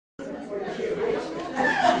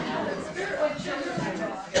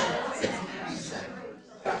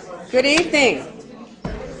Good evening.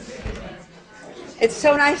 It's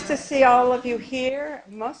so nice to see all of you here.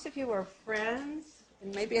 Most of you are friends,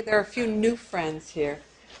 and maybe there are a few new friends here.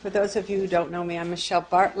 For those of you who don't know me, I'm Michelle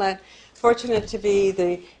Bartlett, fortunate to be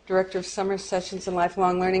the Director of Summer Sessions and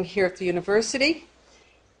Lifelong Learning here at the university.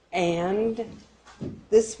 And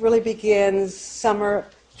this really begins summer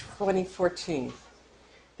 2014.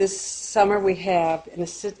 This summer we have,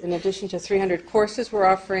 in addition to 300 courses we're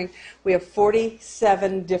offering, we have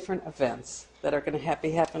 47 different events that are going to be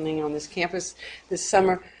happening on this campus this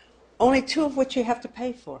summer, only 2 of which you have to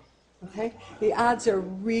pay for. Okay? The odds are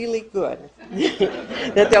really good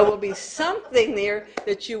that there will be something there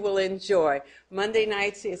that you will enjoy. Monday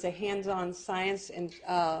nights is a hands-on science and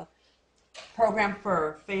program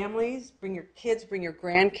for families. Bring your kids, bring your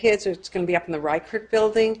grandkids. It's going to be up in the Reichert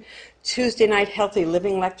building. Tuesday night, Healthy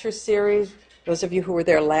Living Lecture Series. Those of you who were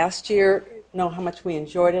there last year know how much we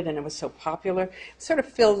enjoyed it, and it was so popular. It sort of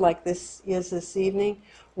felt like this is this evening.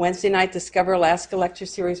 Wednesday night, Discover Alaska Lecture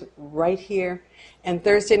Series right here. And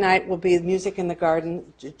Thursday night will be Music in the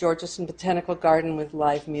Garden, Georgeson Botanical Garden with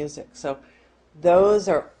live music. So those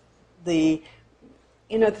are the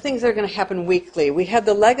things that are going to happen weekly. We have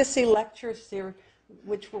the Legacy Lecture Series,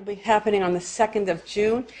 which will be happening on the 2nd of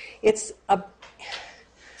June. It's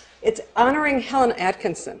honoring Helen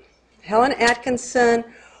Atkinson. Helen Atkinson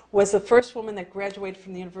was the first woman that graduated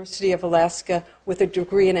from the University of Alaska with a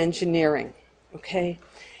degree in engineering. Okay,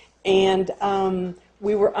 and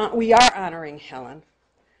we are honoring Helen.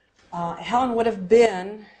 Helen would have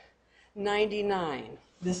been 99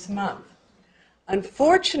 this month.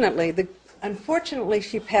 Unfortunately,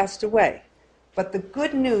 she passed away. But the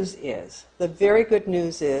good news is, the very good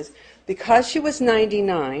news is, because she was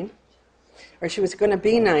 99, or she was going to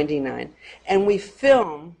be 99, and we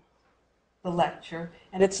film the lecture,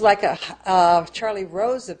 and it's like a Charlie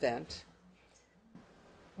Rose event.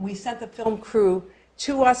 We sent the film crew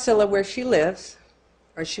to Wasilla, where she lives,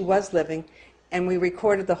 or she was living, and we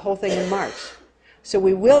recorded the whole thing in March. So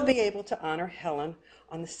we will be able to honor Helen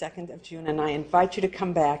on the 2nd of June, and I invite you to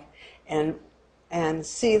come back and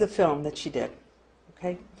see the film that she did.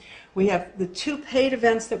 Okay? We have the 2 paid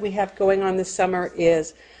events that we have going on this summer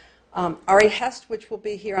is Ari Hest, which will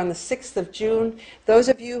be here on the 6th of June. Those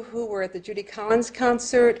of you who were at the Judy Collins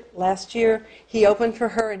concert last year, he opened for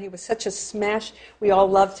her, and he was such a smash. We all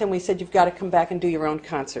loved him. We said, you've got to come back and do your own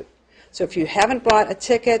concert. So if you haven't bought a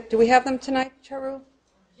ticket, do we have them tonight, Charu?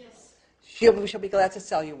 Yes. She'll be glad to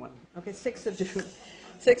sell you one. Okay, 6th of June.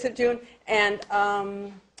 6th of June. And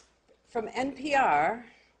from NPR,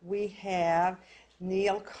 we have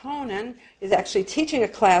Neil Conan is actually teaching a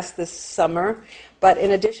class this summer, but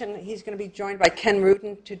in addition, he's going to be joined by Ken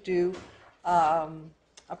Rudin to do a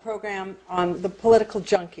program on the political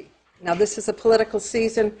junkie. Now, this is a political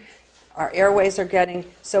season. Our airways are getting,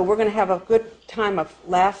 so we're going to have a good time of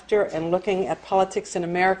laughter and looking at politics in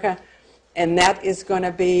America, and that is going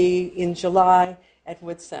to be in July at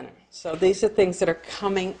Wood Center. So these are things that are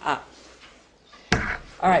coming up.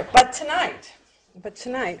 All right, but tonight,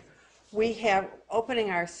 we have,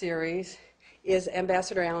 opening our series, is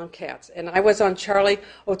Ambassador Allan Katz. And I was on Charlie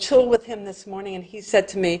O'Toole with him this morning, and he said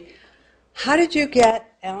to me, how did you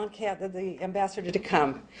get Allan Katz, the ambassador, to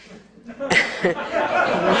come? And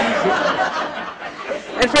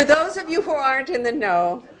for those of you who aren't in the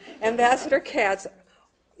know, Ambassador Katz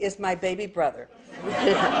is my baby brother.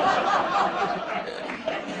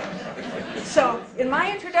 So, in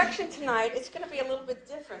my introduction tonight, it's going to be a little bit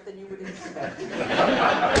different than you would expect.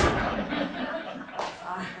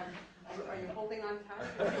 Are you holding on tight?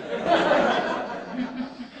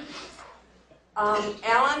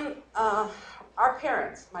 Allan, our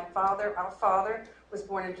parents, our father was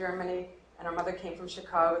born in Germany, and our mother came from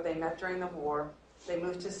Chicago. They met during the war. They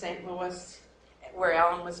moved to St. Louis, where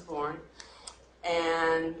Allan was born.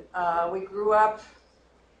 And we grew up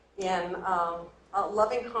in a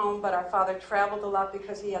loving home, but our father traveled a lot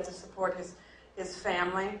because he had to support his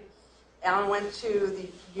family. Allan went to the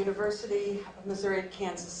University of Missouri at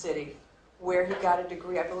Kansas City, where he got a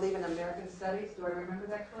degree, I believe, in American Studies. Do I remember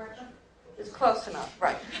that correctly? It's close enough,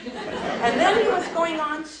 right. And then he was going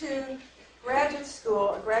on to graduate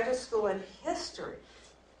school in history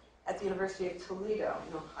at the University of Toledo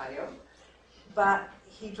in Ohio. But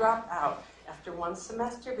he dropped out after one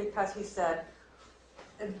semester because he said,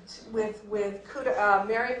 with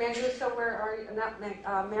Mary Manguso, where are you? Not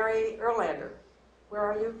Mary Erlander. Where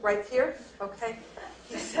are you? Right here? Okay.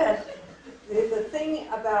 He said, the thing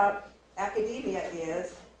about academia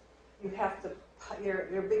is you have to,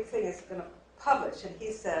 your big thing is going to publish. And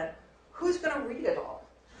he said, who's going to read it all?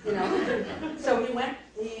 You know? So he went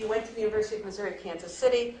to the University of Missouri, Kansas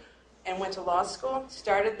City, and went to law school,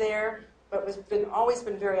 started there, but always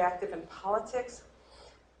been very active in politics,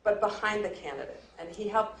 but behind the candidate. And he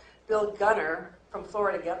helped Bill Gunner from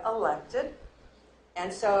Florida get elected,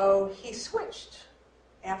 and so he switched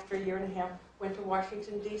after a year and a half, went to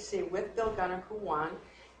Washington, D.C. with Bill Gunner, who won,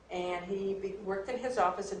 and he worked in his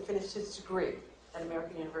office and finished his degree at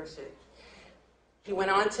American University. He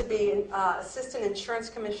went on to be Assistant Insurance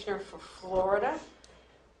Commissioner for Florida,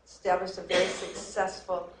 established a very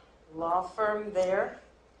successful law firm there.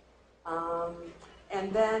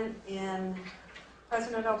 And then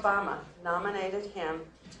President Obama nominated him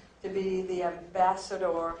to be the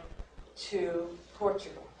ambassador to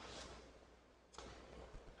Portugal.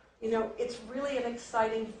 You know, it's really an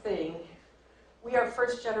exciting thing. We are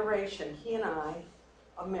first generation, he and I,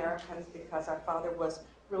 Americans, because our father was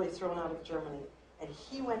really thrown out of Germany. And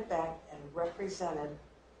he went back and represented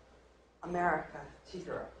America to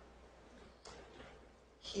Europe.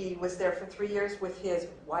 He was there for 3 years with his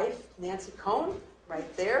wife, Nancy Cohn,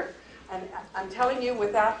 right there. And I'm telling you,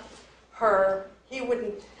 without her, he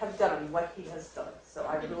wouldn't have done what he has done. So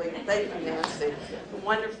I really thank you, Nancy. A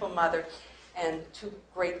wonderful mother and 2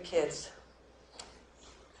 great kids.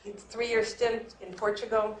 3-year stint in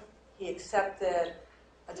Portugal. He accepted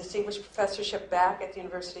a distinguished professorship back at the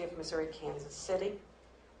University of Missouri, Kansas City.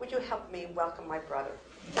 Would you help me welcome my brother?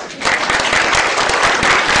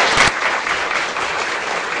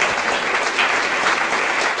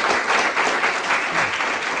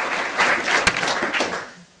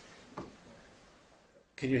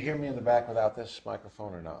 Can you hear me in the back without this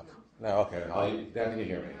microphone or not? No, okay. Now can you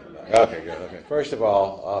hear me? Okay, good. Okay. First of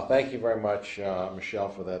all, thank you very much, Michelle,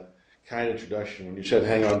 for that kind introduction. When you said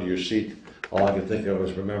hang on to your seat, all I could think of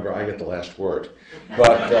was remember I get the last word.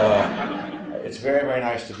 But it's very, very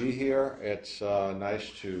nice to be here. It's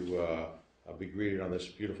nice to be greeted on this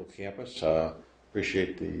beautiful campus.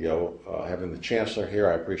 Appreciate having the Chancellor here.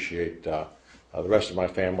 I appreciate the rest of my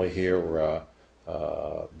family here,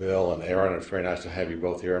 Bill and Aaron. It's very nice to have you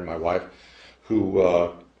both here, and my wife,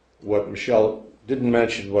 who, what Michelle didn't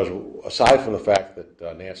mention was, aside from the fact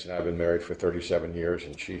that Nancy and I have been married for 37 years,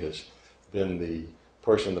 and she has been the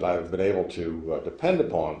person that I've been able to depend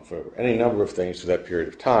upon for any number of things through that period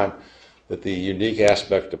of time, that the unique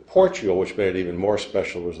aspect of Portugal, which made it even more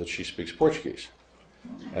special, was that she speaks Portuguese.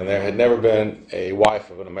 And there had never been a wife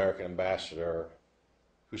of an American ambassador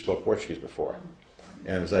who spoke Portuguese before.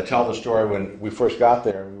 And as I tell the story, when we first got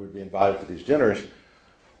there, we would be invited to these dinners,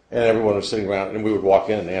 and everyone was sitting around, and we would walk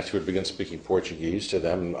in, and Nancy would begin speaking Portuguese to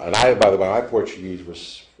them. And I, by the way, my Portuguese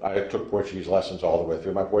was, I took Portuguese lessons all the way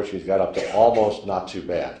through. My Portuguese got up to almost not too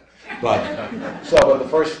bad. But the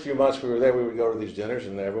first few months we were there, we would go to these dinners,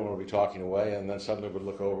 and everyone would be talking away, and then suddenly would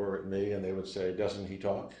look over at me, and they would say, "Doesn't he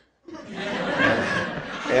talk?"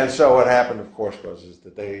 And so what happened, of course, was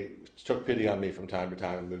that they took pity on me from time to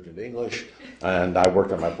time and moved into English, and I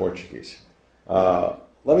worked on my Portuguese.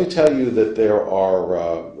 Let me tell you that there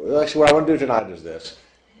are, actually what I want to do tonight is this.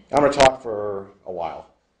 I'm going to talk for a while.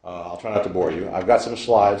 I'll try not to bore you. I've got some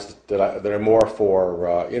slides that are more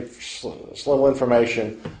for little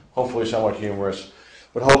information, hopefully somewhat humorous,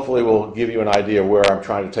 but hopefully will give you an idea where I'm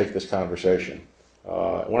trying to take this conversation.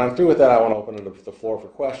 When I'm through with that, I want to open up the floor for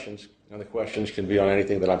questions, and the questions can be on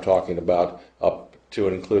anything that I'm talking about, up to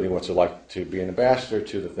and including what's it like to be an ambassador,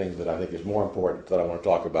 to the things that I think is more important that I want to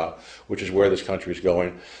talk about, which is where this country is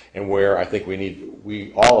going and where I think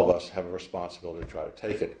all of us have a responsibility to try to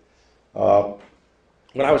take it.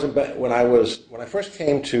 When I first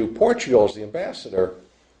came to Portugal as the ambassador,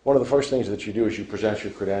 one of the first things that you do is you present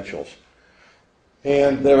your credentials.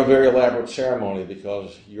 And they have a very elaborate ceremony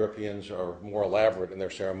because Europeans are more elaborate in their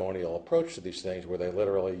ceremonial approach to these things, where they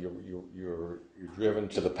literally, you're driven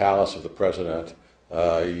to the palace of the president.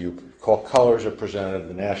 Colors are presented,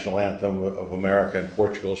 the national anthem of America and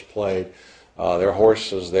Portugal is played. There are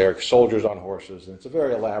horses, there are soldiers on horses, and it's a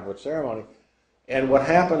very elaborate ceremony. And what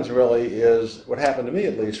happens really is, what happened to me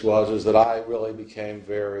at least is that I really became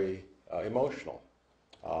very emotional.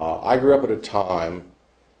 I grew up at a time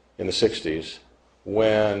in the 60s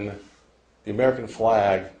when the American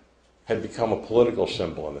flag had become a political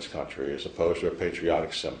symbol in this country as opposed to a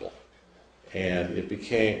patriotic symbol. And it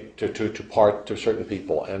became to certain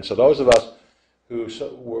people. And so those of us who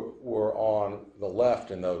were on the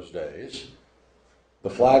left in those days, the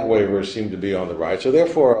flag wavers seemed to be on the right. So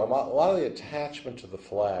therefore, a lot of the attachment to the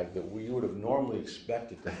flag that we would have normally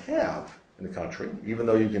expected to have in the country, even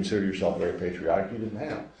though you consider yourself very patriotic, you didn't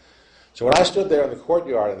have. So when I stood there in the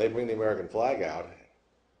courtyard and they bring the American flag out,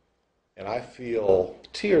 and I feel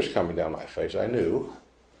tears coming down my face, I knew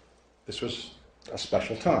this was a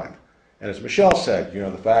special time. And as Michelle said,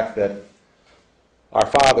 the fact that our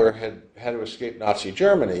father had to escape Nazi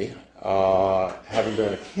Germany, having been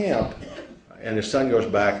in a camp, and his son goes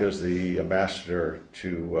back as the ambassador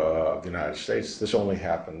to the United States. This only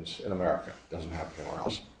happens in America. It doesn't happen anywhere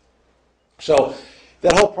else. So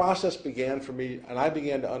that whole process began for me, and I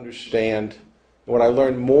began to understand what I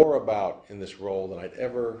learned more about in this role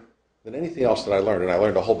than anything else that I learned, and I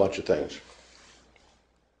learned a whole bunch of things,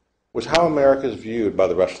 was how America is viewed by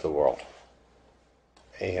the rest of the world.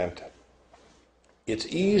 And it's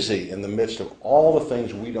easy in the midst of all the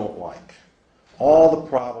things we don't like, all the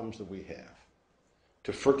problems that we have,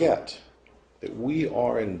 to forget that we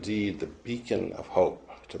are indeed the beacon of hope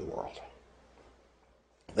to the world.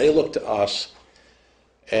 They look to us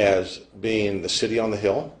as being the city on the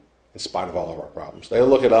hill, in spite of all of our problems. They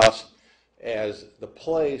look at us as the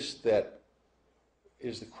place that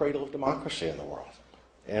is the cradle of democracy in the world.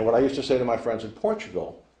 And what I used to say to my friends in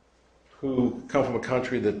Portugal, who come from a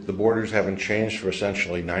country that the borders haven't changed for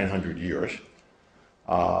essentially 900 years,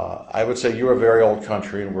 I would say, you're a very old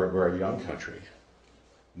country and we're a very young country.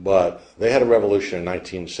 But they had a revolution in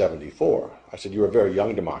 1974. I said, you're a very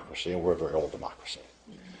young democracy and we're a very old democracy.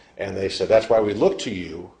 And they said, that's why we look to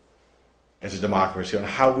you as a democracy on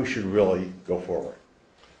how we should really go forward.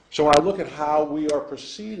 So when I look at how we are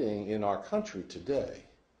proceeding in our country today,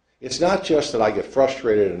 it's not just that I get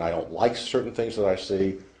frustrated and I don't like certain things that I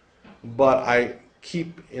see, but I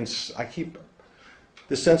keep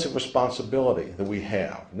the sense of responsibility that we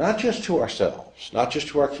have, not just to ourselves, not just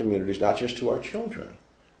to our communities, not just to our children,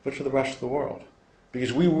 but to the rest of the world.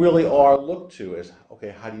 Because we really are looked to as,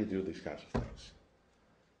 okay, how do you do these kinds of things?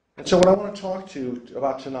 And so what I want to talk to you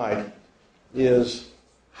about tonight is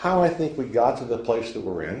how I think we got to the place that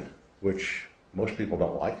we're in, which most people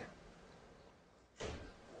don't like,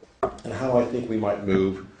 and how I think we might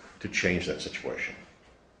move to change that situation.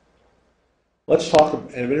 Let's talk,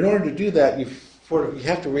 and in order to do that, you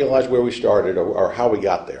have to realize where we started or how we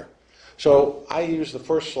got there. So I use the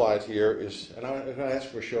first slide here, and I'm going to ask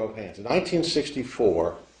for a show of hands. In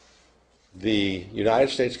 1964, the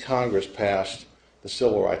United States Congress passed the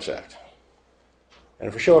Civil Rights Act.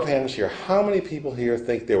 And for a show of hands here, how many people here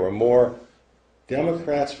think there were more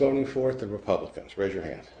Democrats voting for it than Republicans? Raise your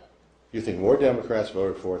hand. You think more Democrats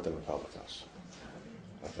voted for it than Republicans?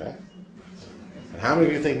 Okay. And how many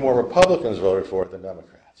of you think more Republicans voted for it than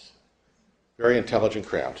Democrats? Very intelligent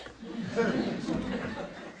crowd.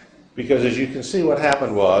 Because as you can see, what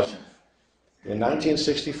happened was, in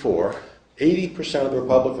 1964, 80% of the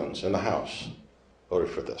Republicans in the House voted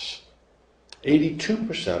for this.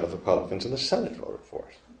 82% of the Republicans in the Senate voted for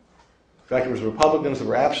it. In fact, it was the Republicans that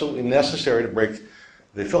were absolutely necessary to break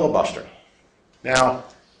the filibuster. Now,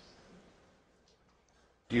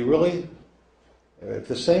 do you really, if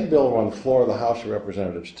the same bill were on the floor of the House of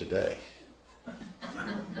Representatives today,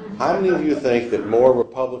 how many of you think that more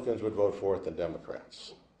Republicans would vote for it than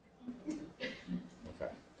Democrats?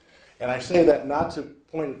 Okay. And I say that not to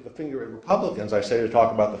point the finger at Republicans, I say to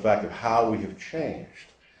talk about the fact of how we have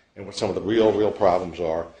changed and what some of the real problems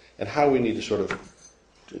are, and how we need to sort of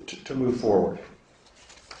to move forward.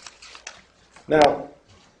 Now,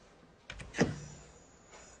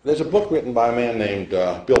 there's a book written by a man named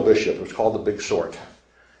Bill Bishop. It's called The Big Sort.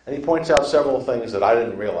 And he points out several things that I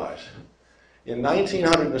didn't realize. In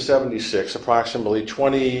 1976, approximately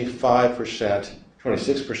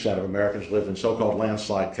 26% of Americans lived in so-called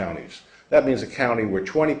landslide counties. That means a county where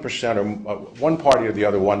 20% or one party or the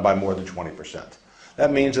other won by more than 20%.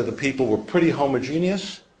 That means that the people were pretty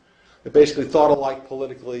homogeneous. They basically thought alike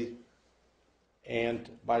politically. And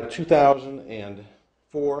by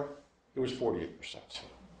 2004, it was 48%.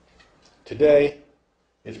 Today,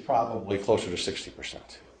 it's probably closer to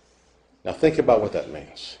 60%. Now think about what that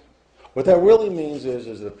means. What that really means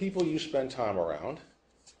is the people you spend time around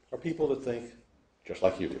are people that think just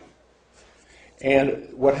like you do. And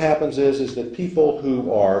what happens is that people who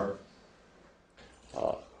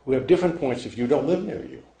have different points of view don't live near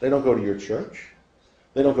you. They don't go to your church.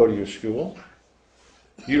 They don't go to your school.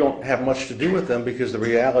 You don't have much to do with them because the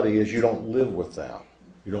reality is you don't live with them.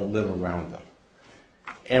 You don't live around them.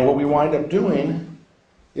 And what we wind up doing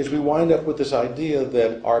is we wind up with this idea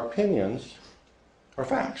that our opinions are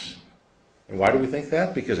facts. And why do we think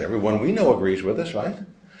that? Because everyone we know agrees with us, right?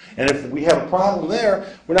 And if we have a problem there,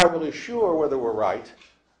 we're not really sure whether we're right.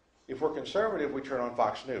 If we're conservative, we turn on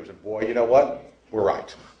Fox News. And boy, you know what? We're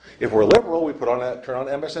right. If we're liberal, we turn on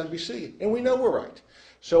MSNBC. And we know we're right.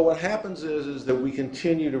 So what happens is that we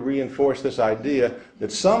continue to reinforce this idea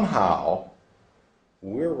that somehow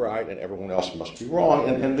we're right and everyone else must be wrong.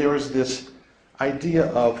 And there is this idea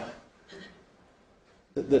of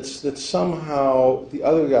that somehow the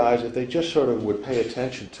other guys, if they just sort of would pay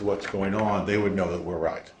attention to what's going on, they would know that we're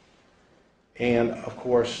right. And, of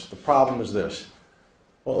course, the problem is this.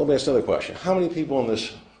 Well, let me ask another question. How many people in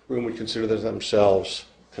this room would consider themselves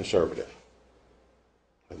conservative?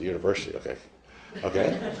 At the university, okay.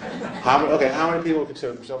 Okay. How many people would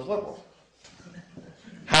consider themselves liberal?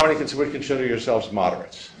 How many would consider yourselves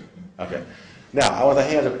moderates? Okay. Now, I want the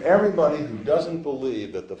hands of everybody who doesn't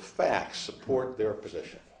believe that the facts support their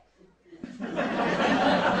position. Right.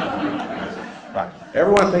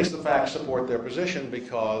 Everyone thinks the facts support their position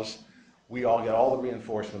because we all get all the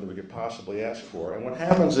reinforcement that we could possibly ask for. And what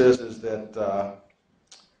happens is that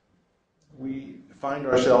we find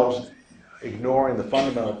ourselves ignoring the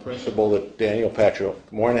fundamental principle that Daniel Patrick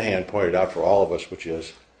Moynihan pointed out for all of us, which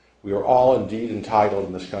is we are all indeed entitled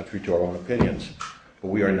in this country to our own opinions, but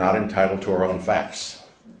we are not entitled to our own facts.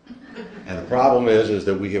 And the problem is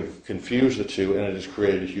that we have confused the two, and it has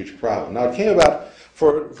created a huge problem. Now, it came about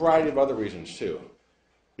for a variety of other reasons, too.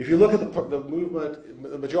 If you look at the movement,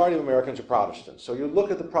 the majority of Americans are Protestants. So you look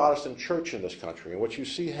at the Protestant church in this country, and what you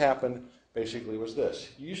see happen basically was this.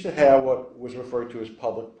 You used to have what was referred to as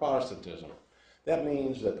public Protestantism. That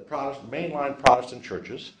means that the mainline Protestant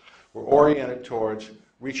churches were oriented towards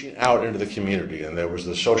reaching out into the community, and there was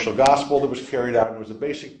the social gospel that was carried out, and it was a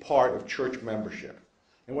basic part of church membership.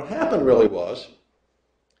 And what happened really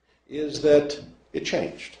is that it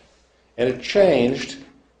changed. And it changed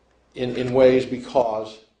in ways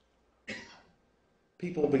because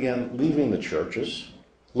people began leaving the churches,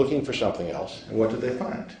 looking for something else, and what did they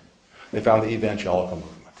find? They found the evangelical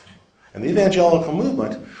movement. And the evangelical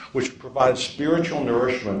movement, which provided spiritual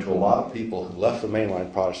nourishment to a lot of people who left the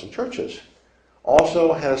mainline Protestant churches,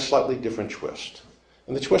 also had a slightly different twist.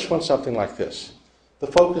 And the twist went something like this. The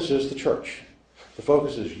focus is the church. The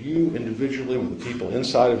focus is you individually with the people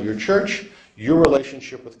inside of your church, your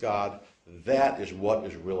relationship with God. That is what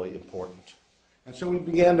is really important. And so we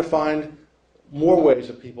began to find more ways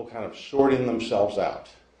of people kind of sorting themselves out.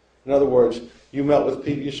 In other words, you met with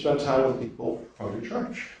people, you spent time with people from your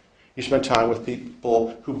church. You spent time with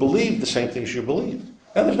people who believed the same things you believed.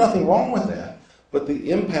 And there's nothing wrong with that. But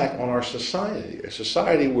the impact on our society, a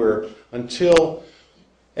society where until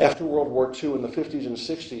after World War II in the 50s and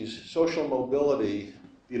 60s, social mobility,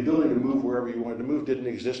 the ability to move wherever you wanted to move, didn't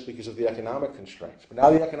exist because of the economic constraints. But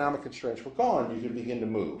now the economic constraints were gone, you could begin to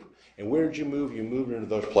move. And where did you move? You moved into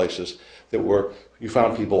those places that you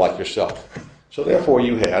found people like yourself. So therefore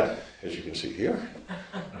you had, as you can see here,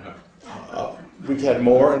 we had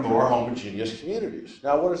more and more homogeneous communities.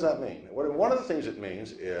 Now what does that mean? One of the things it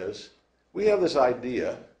means is we have this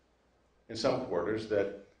idea in some quarters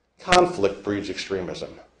that conflict breeds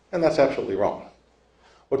extremism. And that's absolutely wrong.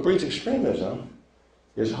 What breeds extremism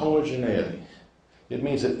is homogeneity. It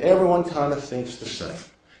means that everyone kind of thinks the same.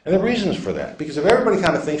 And there are reasons for that. Because if everybody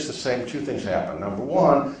kind of thinks the same, two things happen. Number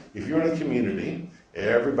one, if you're in a community,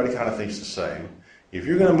 everybody kind of thinks the same. If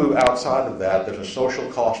you're going to move outside of that, there's a social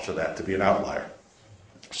cost to that, to be an outlier.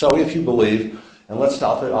 So if you believe, and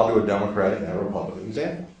I'll do a Democratic and a Republican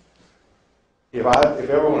example. If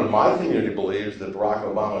everyone in my community believes that Barack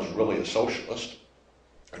Obama is really a socialist,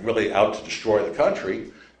 and really out to destroy the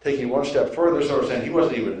country, taking one step further, sort of saying he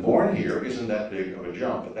wasn't even born here, isn't that big of a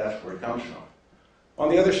jump, but that's where it comes from. On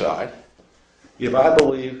the other side, if I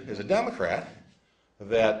believe as a Democrat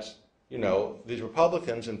that, these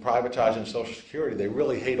Republicans in privatizing Social Security, they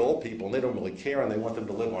really hate old people and they don't really care and they want them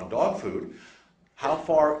to live on dog food,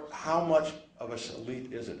 how much of an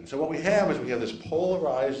elite is it? And so what we have is this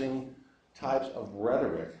polarizing types of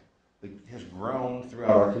rhetoric that has grown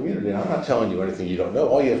throughout our community. And I'm not telling you anything you don't know.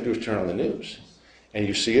 All you have to do is turn on the news. And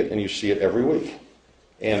you see it every week.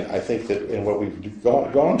 And I think that what we've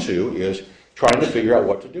gone to is trying to figure out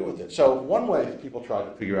what to do with it. So one way people tried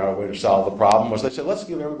to figure out a way to solve the problem was they said, let's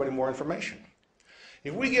give everybody more information.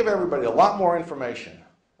 If we give everybody a lot more information,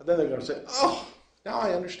 then they're going to say, oh, now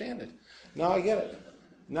I understand it. Now I get it.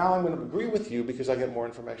 Now I'm going to agree with you because I get more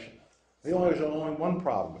information. There's only one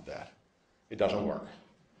problem with that. It doesn't work.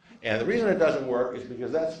 And the reason it doesn't work is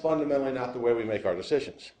because that's fundamentally not the way we make our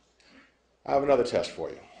decisions. I have another test for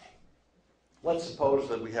you. Let's suppose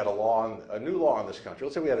that we had a new law in this country.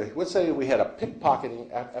 Let's say we had a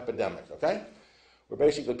pickpocketing epidemic, okay? Where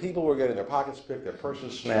basically people were getting their pockets picked, their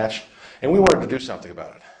purses snatched, and we wanted to do something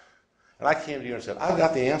about it. And I came to you and said, I've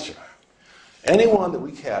got the answer. Anyone that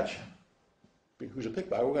we catch who's a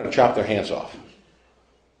pickpocket, we're going to chop their hands off.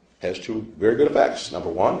 Has two very good effects. Number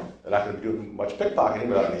one, they're not going to do much pickpocketing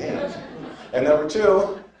without any hands. And number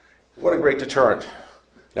two, what a great deterrent.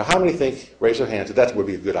 Now, how many think, raise their hands, that would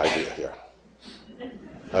be a good idea here?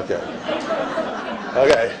 Okay.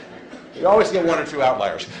 Okay. You always get one or two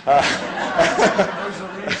outliers. There's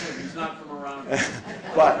a reason he's not from around here.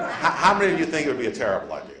 But how many of you think it would be a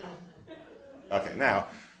terrible idea? Okay, now,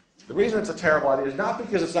 the reason it's a terrible idea is not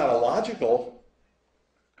because it's not a logical,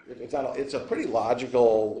 it's a pretty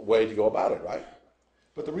logical way to go about it, right?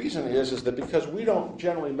 But the reason is that because we don't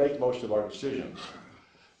generally make most of our decisions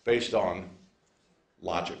based on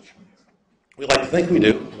logic. We like to think we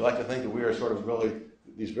do. We like to think that we are sort of really,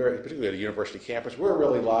 particularly at a university campus, we're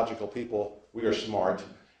really logical people. We are smart,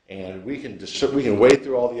 and we can wade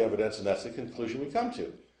through all the evidence, and that's the conclusion we come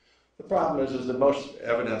to. The problem is that most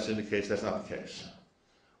evidence indicates that's not the case.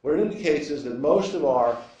 What it indicates is that most of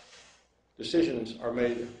our decisions are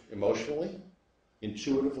made emotionally,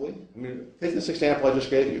 intuitively. I mean, take this example I just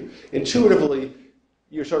gave you. Intuitively,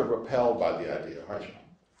 you're sort of repelled by the idea, aren't you?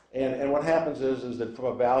 And what happens is that from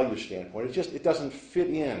a value standpoint, it doesn't fit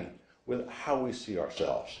in with how we see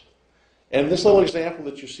ourselves. And this little example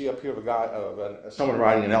that you see up here of someone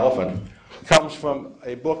riding an elephant comes from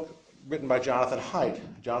a book written by Jonathan Haidt.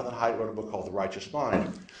 Jonathan Haidt wrote a book called The Righteous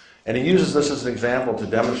Mind. And he uses this as an example to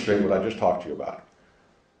demonstrate what I just talked to you about.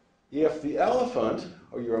 If the elephant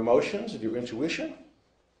are your emotions and your intuition,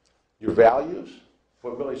 your values,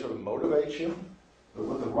 what really sort of motivates you, but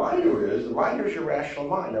what the rider is your rational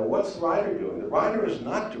mind. Now, what's the rider doing? The rider is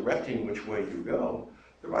not directing which way you go.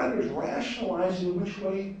 The rider is rationalizing which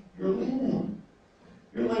way you're leaning.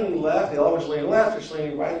 You're leaning left, the elephant's leaning left, it's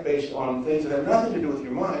leaning right based on things that have nothing to do with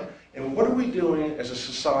your mind. And what are we doing as a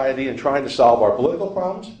society in trying to solve our political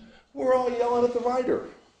problems? We're all yelling at the rider.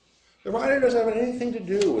 The rider doesn't have anything to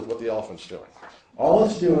do with what the elephant's doing. All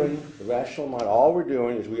it's doing, the rational mind, all we're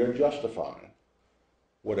doing is we are justifying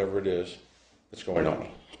whatever it is that's going on.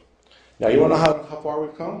 Now, you want to know how far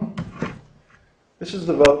we've come? This is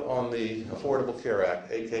the vote on the Affordable Care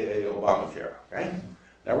Act, a.k.a. Obamacare. Okay?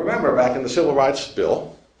 Now, remember, back in the Civil Rights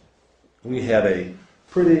Bill, we had a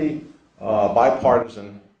pretty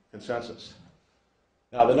bipartisan consensus.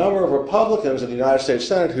 Now, the number of Republicans in the United States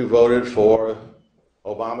Senate who voted for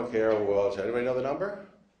Obamacare was, anybody know the number?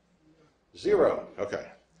 0. Okay.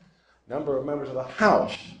 Number of members of the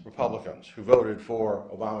House, Republicans, who voted for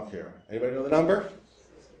Obamacare. Anybody know the number?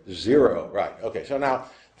 0. Right. Okay, so now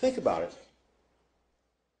think about it.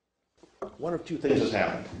 One of two things has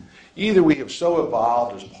happened. Either we have so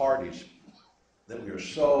evolved as parties that we are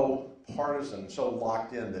so partisan, so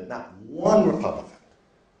locked in that not one Republican,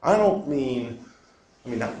 not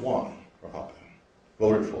one Republican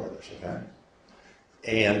voted for this, okay?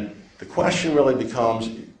 And the question really becomes,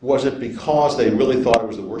 was it because they really thought it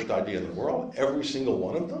was the worst idea in the world, every single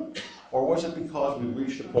one of them? Or was it because we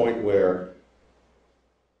reached a point where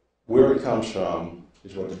it comes from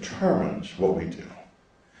is what determines what we do?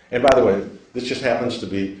 And by the way, this just happens to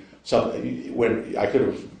be something, when I could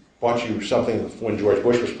have brought you something when George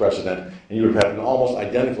Bush was president, and you would have had an almost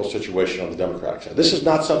identical situation on the Democratic side. This is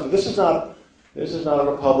not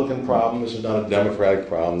a Republican problem, this is not a Democratic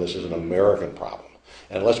problem, this is an American problem.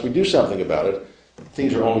 And unless we do something about it,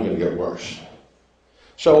 things are only going to get worse.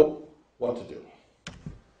 So, what to do?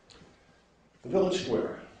 The village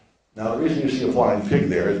square. Now, the reason you see a flying pig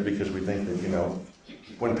there is because we think that,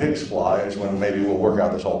 when pigs fly is when maybe we'll work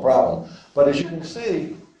out this whole problem. But as you can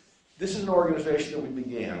see, this is an organization that we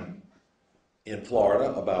began in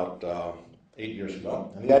Florida about 8 years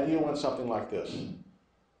ago. And the idea went something like this.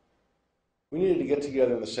 We needed to get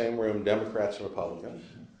together in the same room, Democrats and Republicans,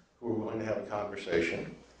 who were willing to have a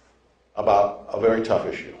conversation about a very tough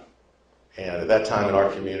issue. And at that time in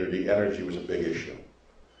our community, energy was a big issue.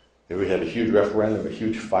 We had a huge referendum, a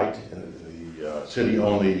huge fight. The city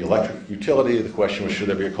owned the electric utility. The question was, should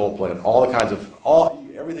there be a coal plant?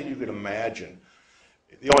 Everything you could imagine.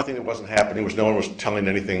 The only thing that wasn't happening was no one was telling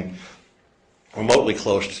anything remotely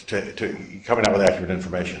close to coming out with accurate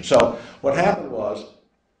information. So what happened was,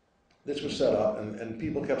 this was set up, and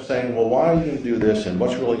people kept saying, well, why are you going to do this, and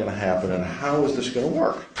what's really going to happen, and how is this going to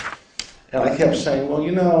work? And I kept saying, well,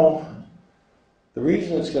 the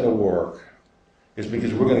reason it's going to work is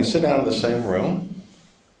because we're going to sit down in the same room,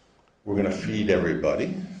 we're going to feed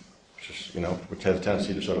everybody, which has a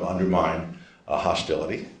tendency to sort of undermine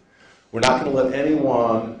hostility. We're not going to let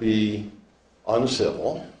anyone be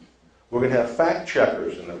uncivil. We're going to have fact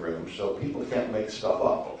checkers in the room so people can't make stuff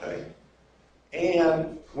up, okay?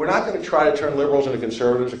 And we're not going to try to turn liberals into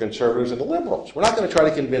conservatives or conservatives into liberals. We're not going to try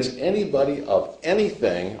to convince anybody of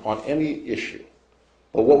anything on any issue.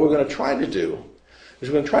 But what we're going to try to do is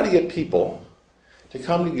we're going to try to get people to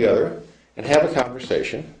come together and have a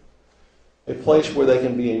conversation, a place where they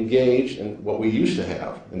can be engaged in what we used to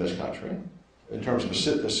have in this country, in terms of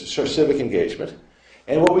civic engagement.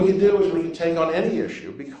 And what we can do is we can take on any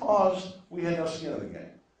issue because we had no skin in the game.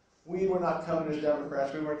 We were not coming as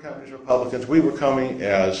Democrats, we weren't coming as Republicans, we were coming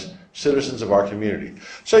as citizens of our community.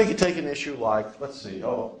 So you could take an issue like, let's see,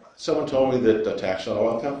 someone told me that tax on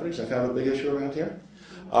oil companies, that's kind of a big issue around here.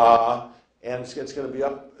 And it's going to be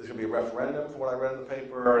up, there's going to be a referendum from what I read in the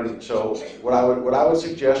paper. And so what I would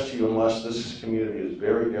suggest to you, unless this community is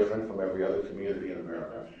very different from every other community in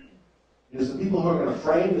America, is the people who are going to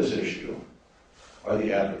frame this issue are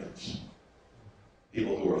the advocates.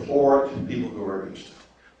 People who are for it, people who are against it.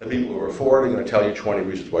 The people who are for it are going to tell you 20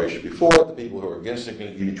 reasons why you should be for it. The people who are against it are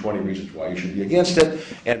going to give you 20 reasons why you should be against it.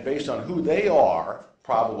 And based on who they are,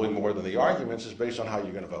 probably more than the arguments, is based on how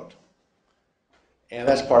you're going to vote. And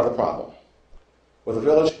that's part of the problem. What the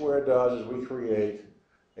Village Square does is we create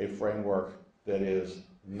a framework that is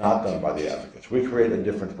not done by the advocates. We create a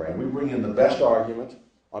different frame. We bring in the best argument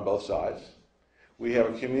on both sides. We have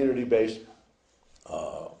a community-based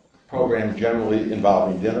program generally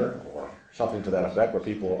involving dinner or something to that effect, where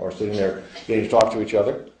people are sitting there getting to talk to each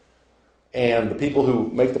other. And the people who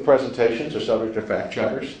make the presentations are subject to fact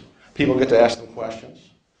checkers. People get to ask them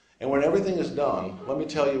questions. And when everything is done, let me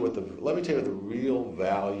tell you what the real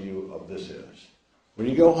value of this is. When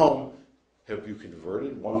you go home, have you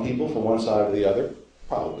converted one people from one side or the other?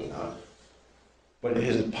 Probably not. But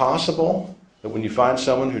is it possible that when you find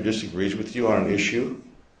someone who disagrees with you on an issue,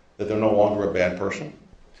 that they're no longer a bad person?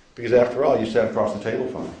 Because after all, you sat across the table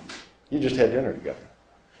from them. You just had dinner together.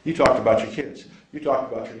 You talked about your kids. You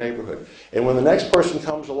talked about your neighborhood. And when the next person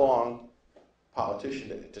comes along,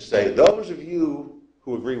 politician, to say, those of you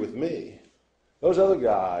who agree with me, those other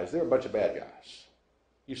guys, they're a bunch of bad guys.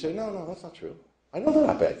 You say, no, that's not true. I know they're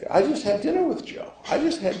not bad guys. I just had dinner with Joe. I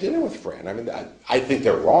just had dinner with Fran. I mean, I think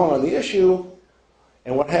they're wrong on the issue.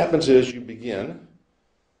 And what happens is you begin,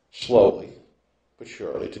 slowly but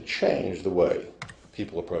surely, to change the way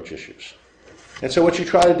people approach issues. And so what you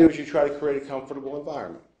try to do is you try to create a comfortable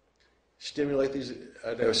environment, stimulate these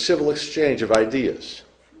civil exchange of ideas.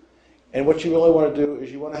 And what you really want to do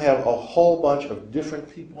is you want to have a whole bunch of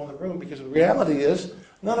different people in the room, because the reality is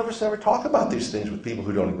none of us ever talk about these things with people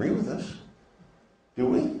who don't agree with us. Do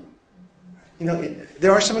we? You know,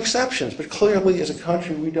 there are some exceptions, but clearly as a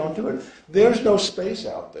country we don't do it. There's no space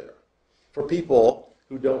out there for people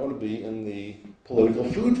who don't want to be in the political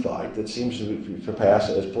food fight that seems to pass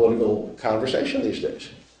as political conversation these days.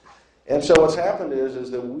 And so what's happened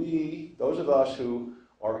is that we, those of us who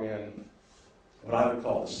are in what I would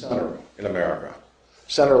call the center in America,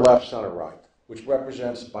 center left, center right, which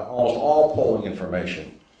represents, by almost all polling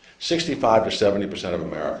information, 65 to 70% of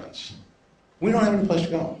Americans, we don't have any place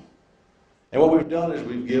to go. And what we've done is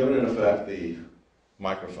we've given, in effect, the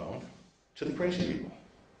microphone to the crazy people.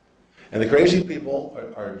 And the crazy people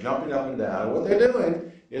are jumping up and down, and what they're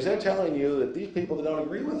doing is they're telling you that these people that don't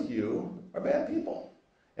agree with you are bad people.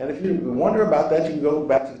 And if you wonder about that, you can go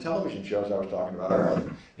back to the television shows I was talking about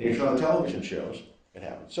earlier. And you show the television shows, it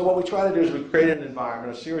happens. So what we try to do is we create an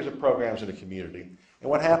environment, a series of programs in the community. And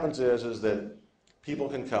what happens is that people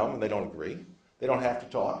can come and they don't agree. They don't have to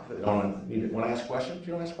talk. They don't want to ask questions.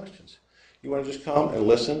 You don't ask questions. You want to just come and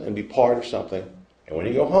listen and be part of something. And when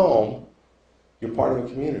you go home, you're part of a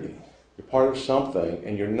community. You're part of something,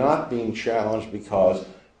 and you're not being challenged because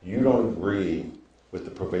you don't agree with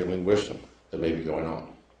the prevailing wisdom that may be going on.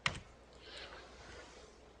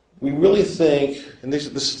 We really think, and you're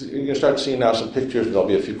going to start seeing now some pictures, there'll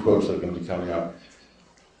be a few quotes that are going to be coming up.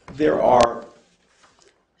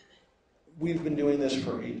 We've been doing this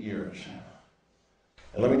for 8 years.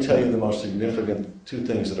 And let me tell you the most significant two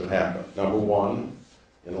things that have happened. Number one,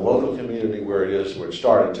 in the local community where it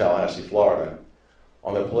started in Tallahassee, Florida,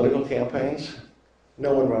 on their political campaigns,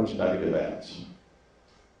 no one runs negative ads.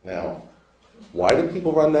 Now, why do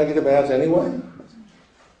people run negative ads anyway?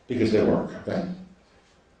 Because they work, okay?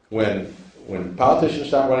 When politicians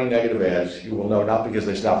stop running negative ads, you will know not because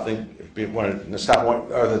they wanted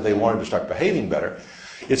to start behaving better,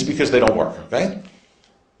 it's because they don't work, okay?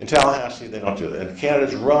 In Tallahassee, they don't do that. And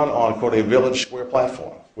candidates run on, quote, a village square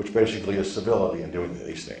platform, which basically is civility in doing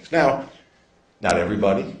these things. Now, not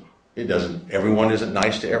everybody. Everyone isn't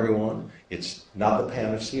nice to everyone. It's not the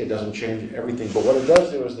panacea. It doesn't change everything. But what it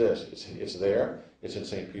does do is this. It's there. It's in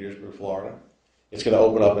St. Petersburg, Florida. It's going to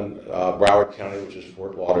open up in Broward County, which is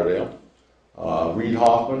Fort Lauderdale. Reid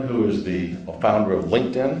Hoffman, who is the founder of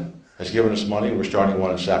LinkedIn, has given us money. We're starting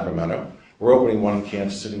one in Sacramento. We're opening one in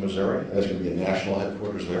Kansas City, Missouri. And there's going to be a national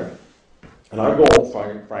headquarters there. And our goal,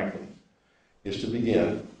 frankly, is to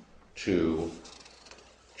begin to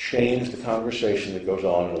change the conversation that goes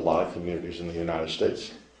on in a lot of communities in the United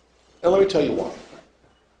States. And let me tell you why.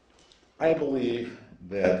 I believe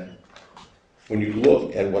that when you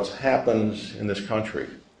look at what happens in this country,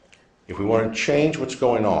 If we want to change what's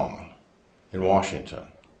going on in Washington,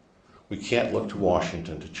 we can't look to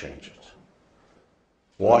Washington to change it.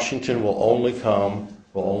 Washington will only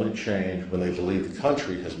change when they believe the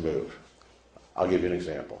country has moved. I'll give you an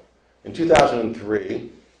example. In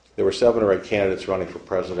 2003, there were 7 or 8 candidates running for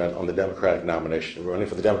president on the Democratic nomination, running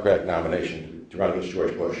for the Democratic nomination to run against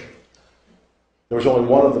George Bush. There was only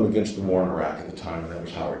one of them against the war in Iraq at the time, and that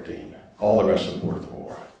was Howard Dean. All the rest supported the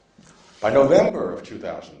war. By November of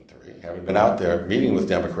 2003, having been out there meeting with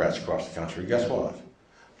Democrats across the country, guess what?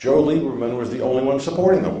 Joe Lieberman was the only one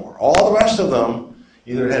supporting the war. All the rest of them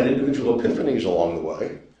either had individual epiphanies along the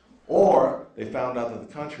way, or they found out that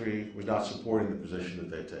the country was not supporting the position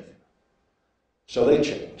that they'd taken. So they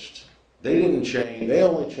changed. They didn't change, they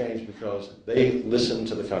only changed because they listened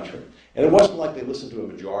to the country. And it wasn't like they listened to a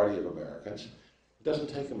majority of Americans. It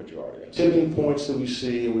doesn't take a majority. Tipping points that we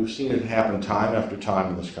see, and we've seen it happen time after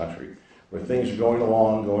time in this country, where things are going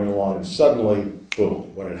along, and suddenly,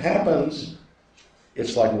 boom. When it happens,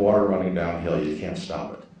 it's like water running downhill. You can't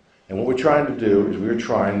stop it. And what we're trying to do is we're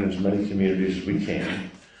trying in as many communities as we can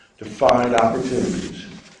to find opportunities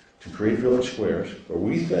to create village squares where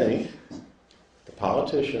we think the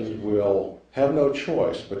politicians will have no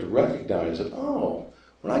choice but to recognize that, oh,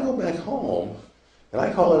 when I go back home and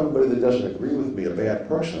I call everybody that doesn't agree with me a bad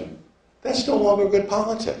person, that's no longer good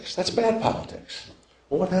politics. That's bad politics.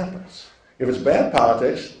 Well, what happens? If it's bad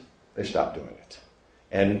politics, they stop doing it.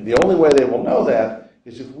 And the only way they will know that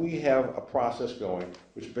is if we have a process going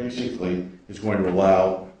which basically is going to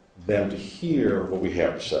allow them to hear what we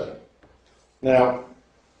have to say. Now,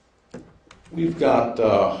 we've got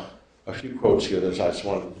a few quotes here that I just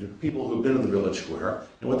wanted to people who've been in the Village Square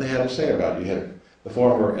and what they had to say about it. You had the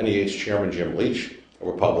former NEH chairman, Jim Leach, a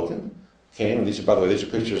Republican, came, and these are, by the way, these are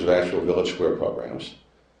pictures of actual Village Square programs.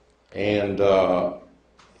 And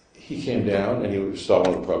he came down and he saw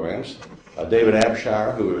one of the programs. David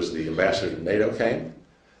Abshire, who was the ambassador to NATO, came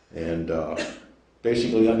and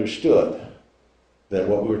basically understood that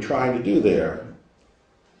what we were trying to do there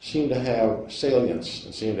seemed to have salience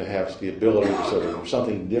and seemed to have the ability to sort of do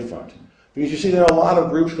something different. Because you see, there are a lot of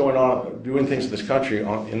groups going on, doing things in this country,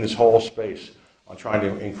 in this whole space, on trying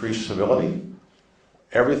to increase civility.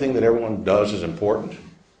 Everything that everyone does is important.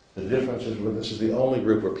 The difference is that this is the only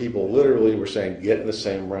group where people literally were saying, get in the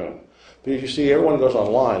same room. Because you see, everyone goes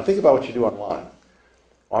online. Think about what you do online.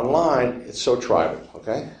 Online, it's so tribal,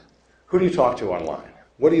 okay? Who do you talk to online?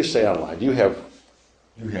 What do you say online? Do you have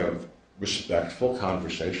respectful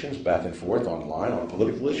conversations back and forth online on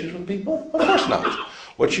political issues with people? Of course not.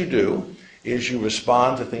 What you do is you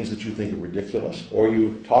respond to things that you think are ridiculous, or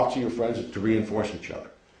you talk to your friends to reinforce each other.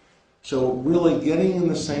 So really getting in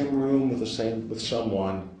the same room with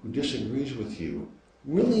someone who disagrees with you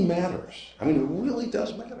really matters. I mean, it really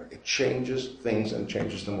does matter. It changes things and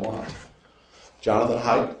changes them a lot. Jonathan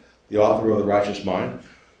Haidt, the author of The Righteous Mind,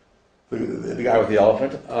 the guy with the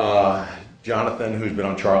elephant, Jonathan, who's been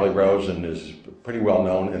on Charlie Rose and is pretty well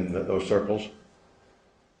known in those circles.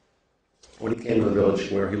 When he came to the Village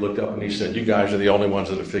Square, he looked up and he said, you guys are the only ones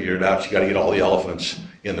that have figured it out. You got to get all the elephants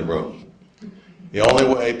in the room. The only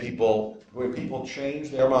way people change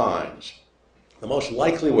their minds, the most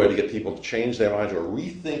likely way to get people to change their minds or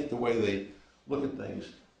rethink the way they look at things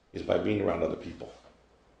is by being around other people.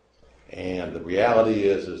 And the reality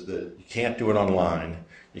is that you can't do it online.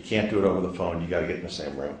 You can't do it over the phone. You got to get in the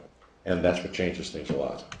same room. And that's what changes things a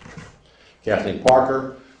lot. Kathleen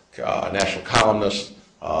Parker, a national columnist,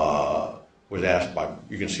 was asked by,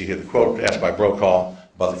 you can see here the quote, asked by Brokaw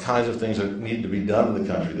about the kinds of things that need to be done in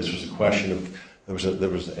the country. This was a question of,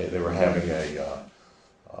 they were having a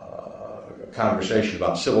conversation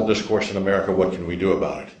about civil discourse in America. What can we do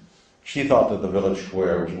about it? She thought that the Village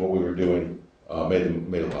Square was what we were doing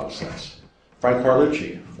made a lot of sense. Frank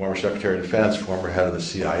Carlucci, former Secretary of Defense, former head of the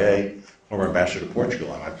CIA, former ambassador to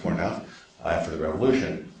Portugal, I might point out, after the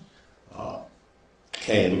revolution,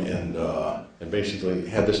 came and basically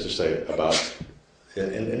had this to say about it.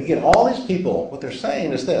 And again, all these people, what they're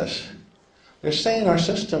saying is this. They're saying our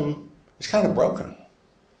system is kind of broken.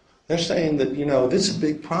 They're saying that, this is a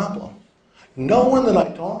big problem. No one that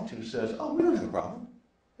I talk to says, oh, we don't have a problem.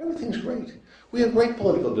 Everything's great. We have great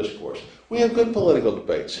political discourse. We have good political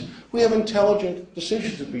debates. We have intelligent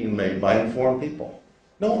decisions being made by informed people.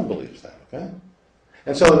 No one believes that, okay?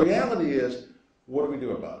 And so the reality is, what do we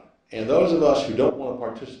do about it? And those of us who don't want to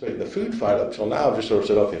participate in the food fight up till now have just sort of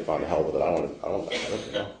said, okay, fine, the hell with it. I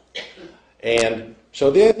don't. And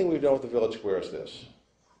so the other thing we've done with the Village Square is this,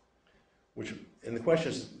 and the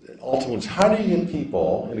question is, ultimately, is how do you get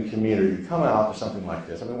people in a community to come out to something like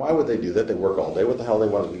this? I mean, why would they do that? They work all day. What the hell they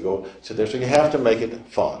wanted to go sit there? So you have to make it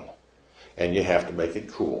fun. and you have to make it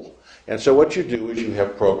cool. And so what you do is you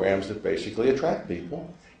have programs that basically attract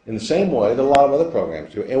people in the same way that a lot of other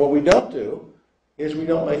programs do. And what we don't do is we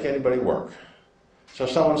don't make anybody work. So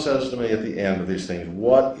someone says to me at the end of these things,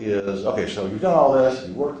 okay, so you've done all this,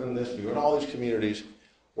 you've worked in this, you've in all these communities,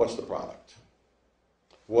 what's the product?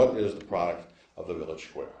 What is the product of the Village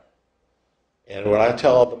Square? And what I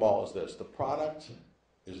tell them all is this: the product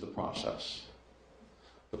is the process.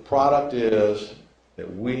 The product is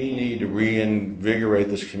that we need to reinvigorate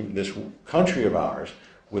this country of ours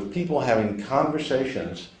with people having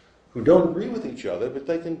conversations who don't agree with each other, but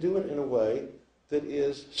they can do it in a way that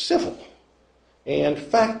is civil and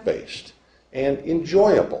fact-based and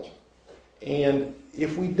enjoyable. And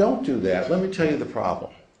if we don't do that, let me tell you the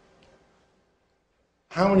problem.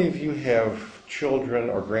 How many of you have children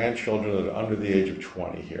or grandchildren that are under the age of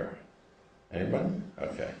 20 here? Anybody?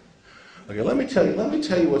 Okay. Okay, let me tell you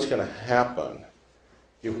what's going to happen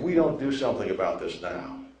if we don't do something about this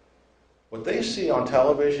now. What they see on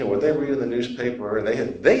television, what they read in the newspaper, and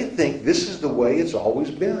they think this is the way it's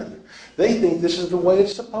always been. They think this is the way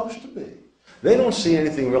it's supposed to be. They don't see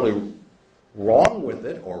anything really wrong with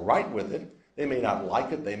it or right with it. They may not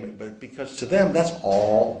like it, but because to them, that's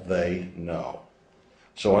all they know.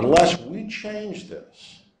 So unless we change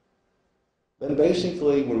this, then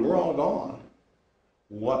basically when we're all gone,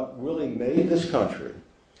 what really made this country,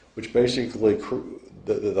 which basically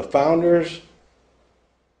the founders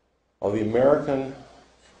of the American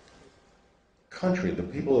country, the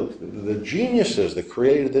people, the geniuses that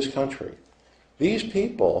created this country, these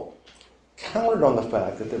people counted on the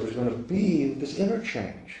fact that there was going to be this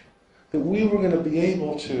interchange, that we were going to be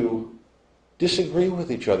able to disagree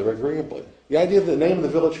with each other agreeably. The idea of the name of the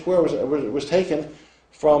Village Square was taken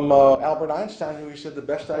from Albert Einstein, who said the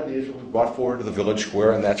best ideas will be brought forward to the Village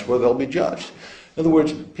Square, and that's where they'll be judged. In other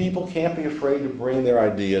words, people can't be afraid to bring their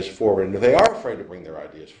ideas forward. And if they are afraid to bring their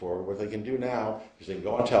ideas forward, what they can do now is they can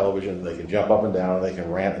go on television, and they can jump up and down, and they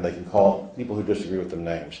can rant, and they can call people who disagree with them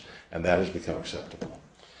names. And that has become acceptable.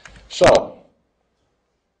 So,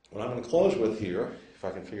 what I'm going to close with here, if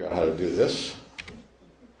I can figure out how to do this.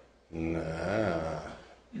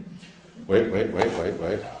 Wait.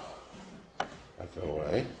 Back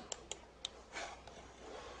away.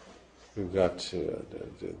 We've got to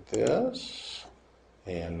do this.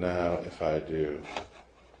 And now if I do...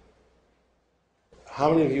 How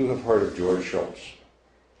many of you have heard of George Shultz?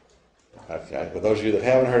 Okay. For those of you that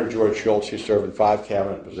haven't heard of George Shultz, he served in 5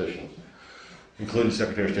 cabinet positions, including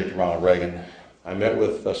Secretary of State Ronald Reagan. I met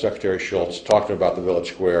with Secretary Shultz, talked to him about the Village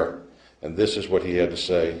Square, and this is what he had to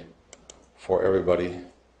say for everybody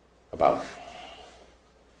about it.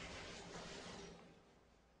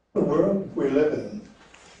 The world we live in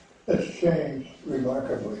has changed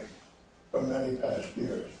remarkably from many past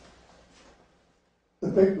years. The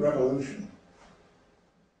big revolution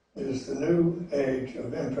is the new age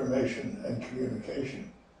of information and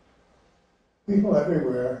communication. People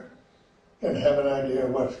everywhere can have an idea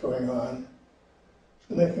of what's going on,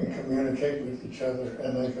 and they can communicate with each other,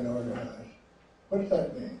 and they can organize. What does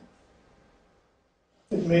that mean?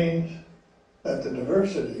 It means that the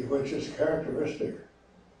diversity, which is characteristic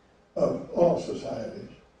of all societies,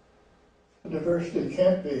 the diversity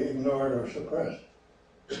can't be ignored or suppressed.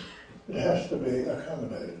 It has to be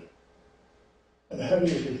accommodated. And how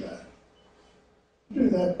do you do that? You do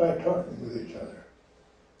that by talking with each other,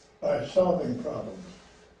 by solving problems,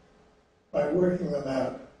 by working them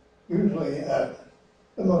out, usually at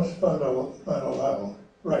the most fundamental level,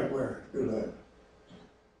 right where you live.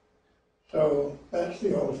 So that's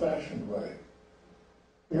the old-fashioned way.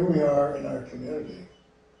 Here we are in our community.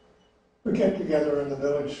 We get together in the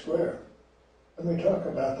Village Square, and we talk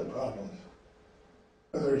about the problems,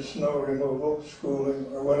 whether it's snow removal, schooling,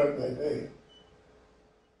 or what it may be.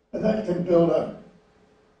 And that can build up.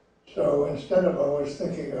 So instead of always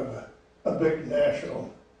thinking of a big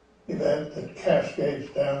national event that cascades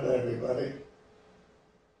down to everybody,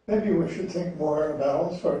 maybe we should think more about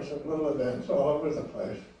all sorts of little events all over the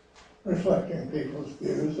place, reflecting people's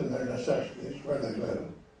views and their necessities where they live,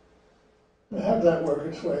 and have that work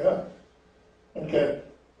its way up and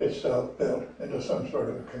get itself built into some sort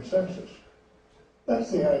of a consensus. That's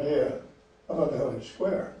the idea of a Village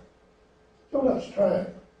Square. So let's try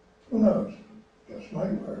it. Who knows? Just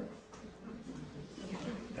might work.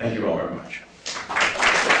 Thank you all very much.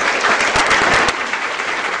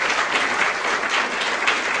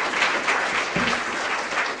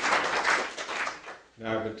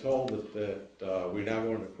 Now, I've been told that we now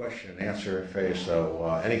go into question and answer phase,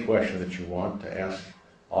 so any question that you want to ask,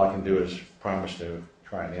 all I can do is promise to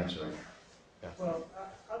try and answer them. Yeah. Well,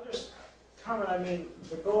 I'll just comment. I mean,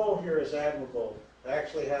 the goal here is admirable, to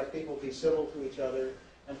actually have people be civil to each other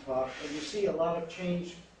and talk. And you see a lot of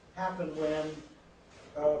change happen when,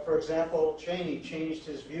 for example, Cheney changed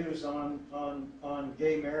his views on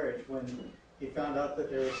gay marriage when he found out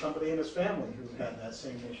that there was somebody in his family who had that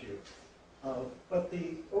same issue. But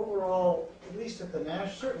the overall, at least at the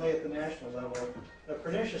certainly at the national level, the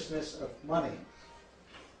perniciousness of money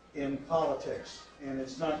in politics, and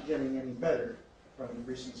it's not getting any better from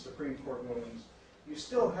recent Supreme Court rulings. You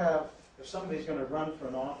still have, if somebody's going to run for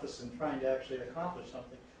an office and trying to actually accomplish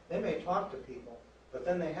something, they may talk to people, but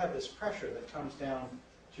then they have this pressure that comes down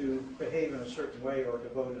to behave in a certain way or to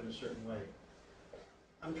vote in a certain way.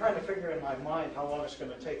 I'm trying to figure in my mind how long it's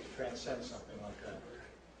going to take to transcend something like that.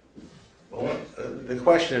 Well, the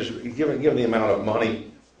question is, given the amount of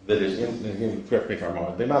money that is in, correct me if I'm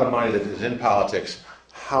wrong, the amount of money that is in politics,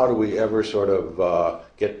 how do we ever sort of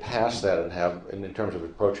get past that and have, in terms of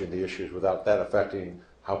approaching the issues without that affecting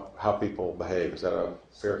how people behave? Is that a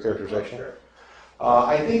fair characterization? Sure.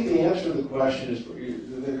 I think the answer to the question is,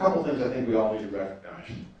 there are a couple of things I think we all need to recognize.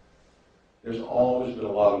 There's always been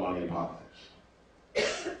a lot of money in politics.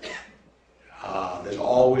 There's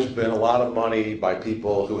always been a lot of money by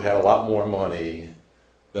people who had a lot more money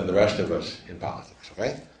than the rest of us in politics,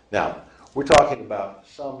 okay? Now, we're talking about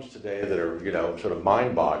sums today that are, sort of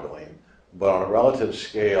mind-boggling, but on a relative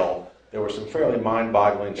scale, there were some fairly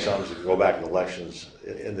mind-boggling sums that go back in elections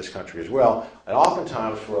in this country as well, and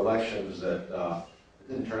oftentimes for elections that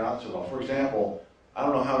didn't turn out so well. For example, I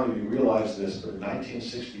don't know how many of you realize this, but in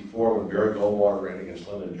 1964, when Barry Goldwater ran against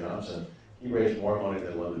Lyndon Johnson, he raised more money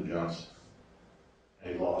than Lyndon Johnson.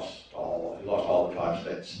 And he lost all the 5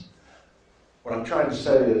 states. What I'm trying to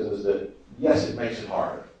say is that, yes, it makes it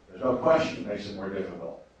harder. There's no question it makes it more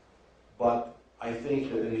difficult. But I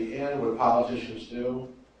think that in the end, what politicians do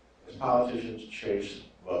is politicians chase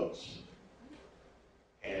votes.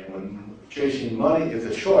 And when chasing money, if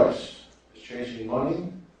the choice is chasing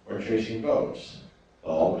money or chasing votes,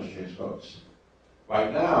 they'll always chase votes.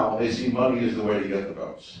 Right now, they see money as the way to get the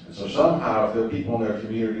votes. And so somehow, if there are people in their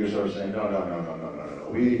community who are sort of saying, no,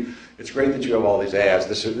 it's great that you have all these ads.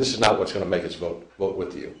 This is not what's going to make us vote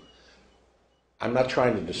with you. I'm not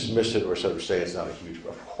trying to dismiss it or sort of say it's not a huge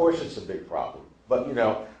problem. Of course it's a big problem. But,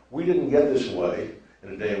 we didn't get this way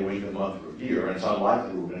in a day, a week, a month, or a year, and it's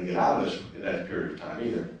unlikely we're going to get out of this in that period of time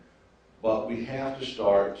either. But we have to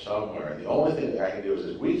start somewhere. And the only thing that I can do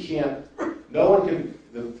is we can't, no one can,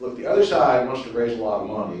 look, the other side wants to raise a lot of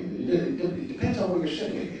money. It depends on where you're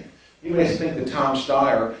sitting again. You may think that Tom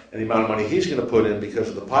Steyer and the amount of money he's going to put in because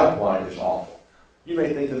of the pipeline is awful. You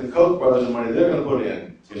may think that the Koch brothers, the money they're going to put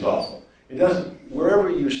in is awful. It doesn't, wherever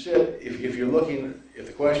you sit, if you're looking, if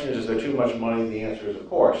the question is there too much money, the answer is of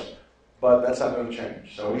course, but that's not going to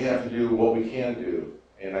change. So we have to do what we can do.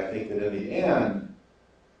 And I think that in the end,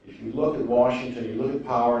 if you look at Washington, you look at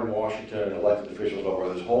power in Washington and elected officials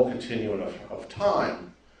over this whole continuum of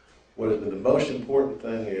time, what has been the most important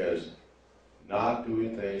thing is not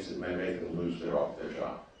doing things that may make them lose their job.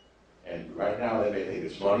 And right now they may think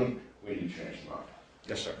it's money, we need to change them up.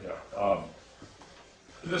 Yes, sir. Yeah.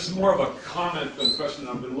 This is more of a comment than a question.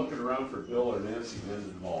 I've been looking around for Bill or Nancy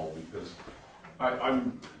Mendenhall because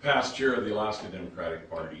I'm past chair of the Alaska Democratic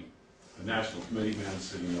Party, the national committee man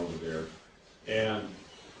sitting over there. And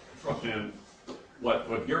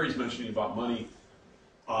what Gary's mentioning about money,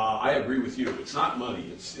 I agree with you. It's not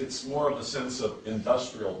money. It's more of a sense of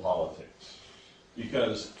industrial politics.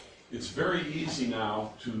 Because it's very easy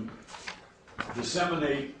now to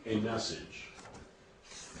disseminate a message.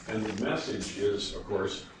 And the message is, of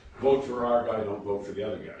course, vote for our guy, don't vote for the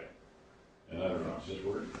other guy. And I don't know, is this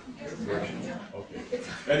word? Okay.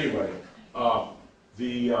 Anyway,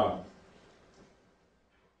 the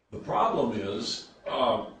problem is,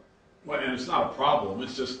 and it's not a problem,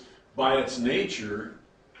 it's just by its nature,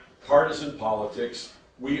 partisan politics,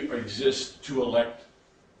 we exist to elect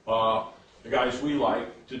the guys we like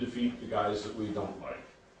to defeat the guys that we don't like.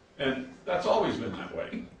 And that's always been that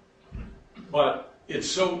way. But it's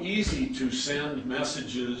so easy to send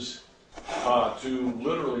messages to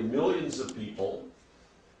literally millions of people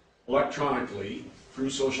electronically through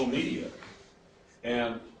social media.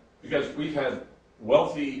 And because we've had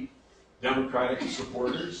wealthy Democratic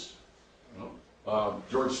supporters,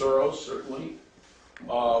 George Soros certainly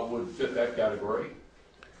would fit that category.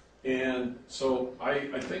 And so I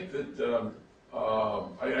think that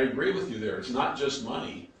I agree with you there. It's not just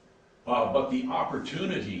money, but the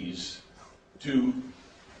opportunities to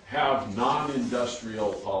have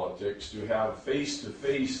non-industrial politics, to have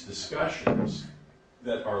face-to-face discussions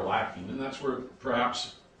that are lacking. And that's where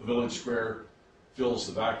perhaps the Village Square fills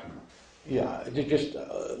the vacuum. Yeah, just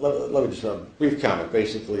let me just brief comment.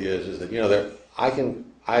 Basically, is that I can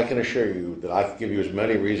assure you that I can give you as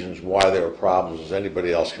many reasons why there are problems as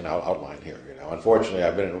anybody else can outline here. Unfortunately,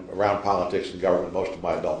 I've been around politics and government most of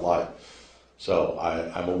my adult life, so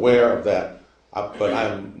I'm aware of that. But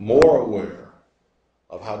I'm more aware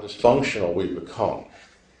of how dysfunctional we've become,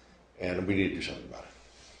 and we need to do something about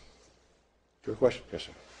it. Your question, yes,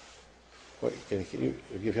 sir. What, can you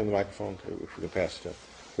give him the microphone if we can pass it to him?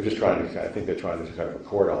 We're just trying to, I think they're trying to kind of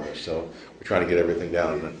record all this, so we're trying to get everything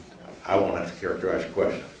down, and then I won't have to characterize your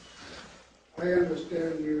question. I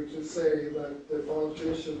understand you to say that the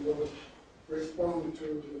politician will respond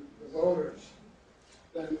to the voters.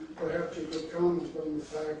 Then perhaps you could comment on the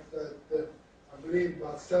fact that I believe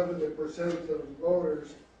about 70% of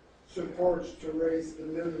voters supports to raise the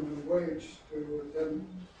minimum wage to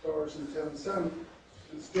 $10.10,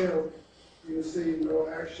 and still you see no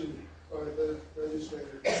action by the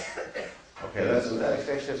legislators. Okay, that's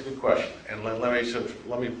a good question, and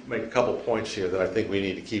let me make a couple points here that I think we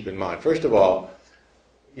need to keep in mind. First of all,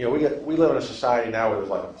 we live in a society now where there's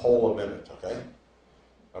like a poll a minute. Okay,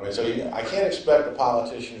 I mean, so I can't expect the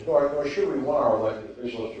politicians, nor should we want our elected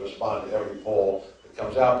officials to respond to every poll that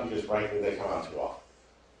comes out, because frankly they come out too often.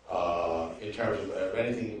 In terms of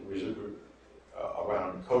anything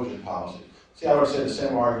around cogent policy. See, I would say the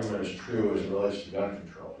same argument is true as it relates to gun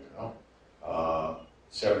control.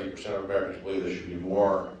 70% of Americans believe there should be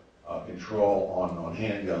more control on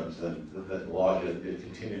handguns than the law it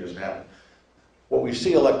continues to happen. What we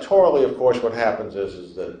see electorally, of course, what happens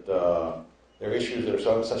is that there are issues that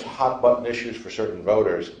are such hot-button issues for certain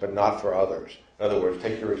voters, but not for others. In other words,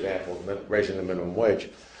 take your example, raising the minimum wage.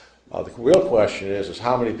 The real question is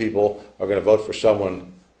how many people are going to vote for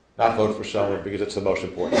someone, not vote for someone because it's the most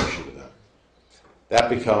important issue to them. That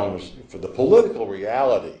becomes, for the political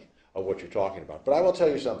reality of what you're talking about. But I will tell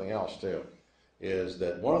you something else, too, is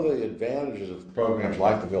that one of the advantages of programs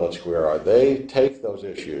like the Village Square are they take those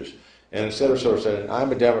issues, and instead of sort of saying,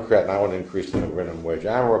 I'm a Democrat and I want to increase the minimum wage,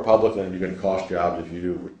 I'm a Republican and you're going to cost jobs if you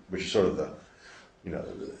do, which is sort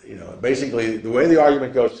of basically the way the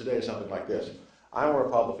argument goes today is something like this. I'm a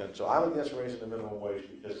Republican, so I'm against raising the minimum wage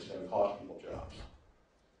because it's going to cost people jobs.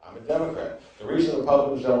 I'm a Democrat. The reason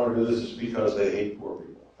Republicans don't want to do this is because they hate poor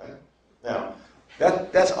people. Okay? Now,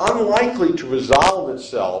 that's unlikely to resolve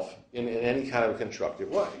itself in any kind of constructive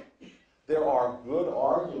way. There are good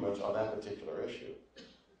arguments on that particular issue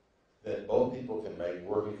that both people can make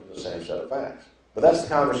working from the same set of facts. But that's the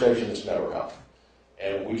conversation that's never held.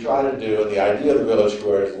 And we try to do, and the idea of the Village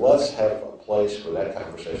Square is let's have a place for that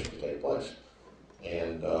conversation to take place.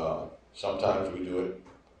 And sometimes we do it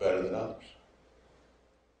better than others.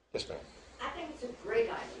 Yes, ma'am. I think it's a great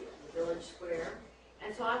idea, the Village Square.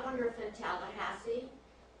 And so I wonder if in Tallahassee,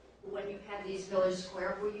 when you had these Village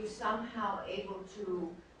Square, were you somehow able to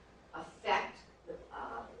affect the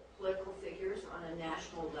political figures on a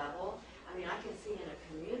national level? I mean, I can see in a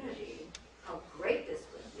community how great this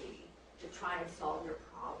would be to try and solve your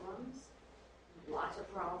problems, lots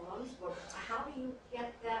of problems. Well, how do you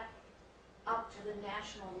get that up to the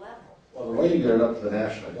national level? Well, the way you get it up to the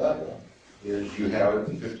national level is you have it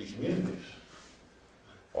in 50 communities,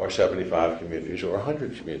 or 75 communities, or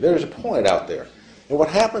 100 communities. There's a point out there. And what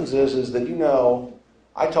happens is that,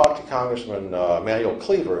 I talked to Congressman Emanuel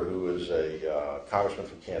Cleaver, who is a congressman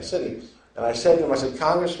from Kansas City, and I said to him,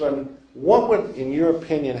 Congressman, what would, in your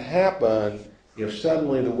opinion, happen if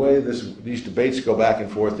suddenly the way these debates go back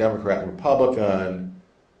and forth, Democrat and Republican,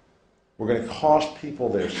 were going to cost people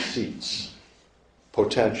their seats,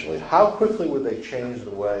 potentially? How quickly would they change the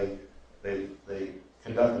way they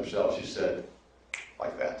conduct themselves? He said,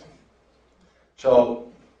 like that. So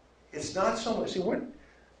it's not so much,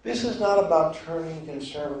 this is not about turning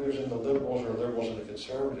conservatives into liberals or liberals into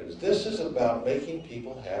conservatives. This is about making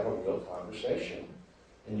people have a real conversation.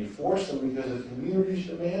 And you force them because the community's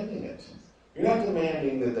demanding it. You're not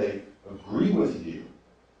demanding that they agree with you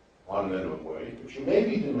on minimum wage, but you may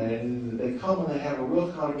be demanding that they come and they have a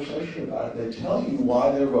real conversation about it. They tell you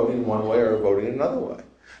why they're voting one way or voting another way.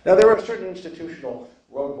 Now, there are certain institutional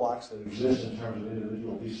roadblocks that exist in terms of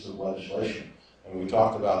individual pieces of legislation. And we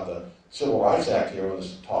talked about the Civil Rights Act here when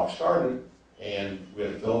this talk started, and we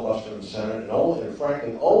had a filibuster in the Senate, and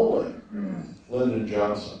frankly, only Lyndon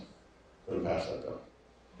Johnson could have passed that bill.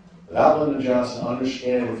 Without Lyndon Johnson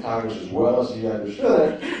understanding the Congress as well as he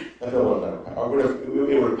understood it, that bill would have never passed.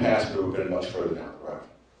 It would have passed, but it would have been much further down the road.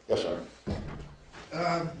 Yes, sir.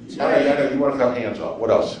 I know you want to cut hands off. What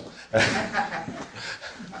else? I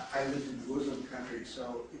live in the Muslim country,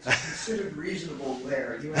 so it's considered reasonable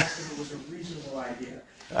there. You asked if it was a reasonable idea.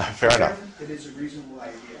 Fair enough. It is a reasonable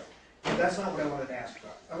idea. But that's not what I wanted to ask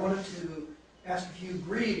about. I wanted to ask if you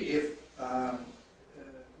agree with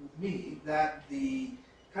me that the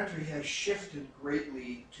country has shifted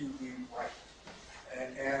greatly to the right.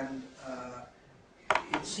 And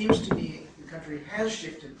it seems to me the country has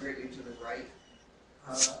shifted greatly to the right,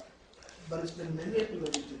 but it's been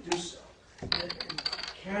manipulated to do so.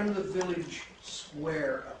 Can the village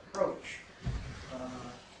square approach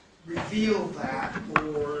reveal that,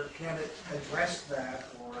 or can it address that,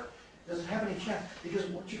 or does it have any chance? Because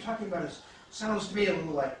what you're talking about sounds to me a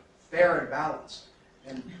little like fair and balanced.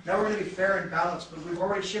 And now we're going to be fair and balanced, but we've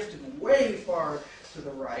already shifted way far to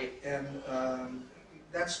the right, and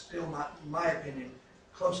that's still not, in my opinion,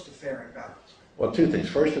 close to fair and balanced. Well, two things.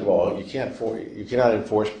 First of all, you cannot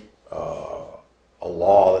enforce a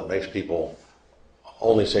law that makes people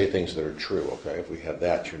only say things that are true. Okay, if we had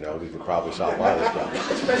that, we could probably solve a lot of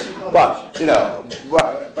this problem.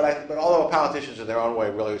 But although politicians in their own way,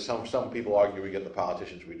 really, some people argue we get the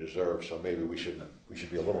politicians we deserve. So maybe we should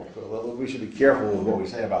be careful with what we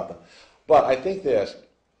say about them. But I think this.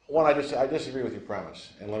 One, I disagree with your premise,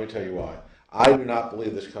 and let me tell you why. I do not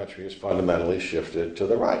believe this country has fundamentally shifted to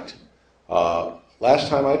the right. Last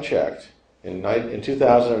time I checked, in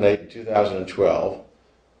 2008 and 2012,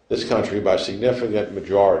 this country, by significant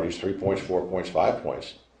majorities, 3 points, 4 points, 5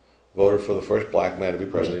 points, voted for the first black man to be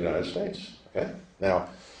president of the United States. Okay? Now,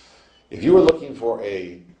 if you were looking for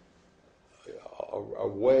a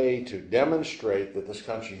way to demonstrate that this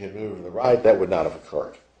country had moved to the right, that would not have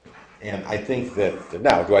occurred. And I think that,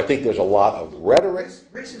 now, do I think there's a lot of rhetoric?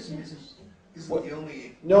 Racism isn't the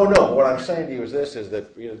only... No. What I'm saying to you is this, the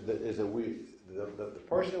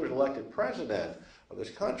person who was elected president of this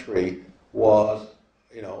country was,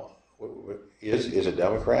 is a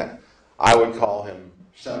Democrat. I would call him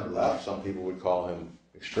center left. Some people would call him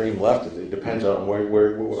extreme left. It depends on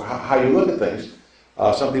how you look at things.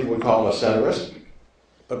 Some people would call him a centrist.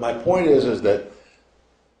 But my point is that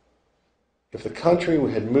if the country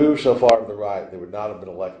had moved so far to the right, they would not have been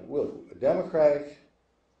elected. Democratic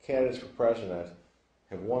candidates for president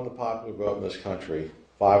have won the popular vote in this country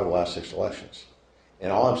 5 of the last 6 elections.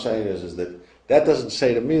 And all I'm saying is that doesn't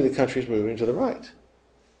say to me the country's moving to the right.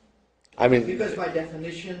 I mean, because by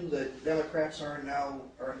definition, the Democrats are now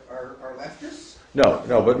are leftists.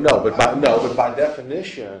 But by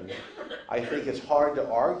definition, I think it's hard to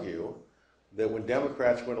argue that when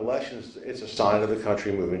Democrats win elections, it's a sign of the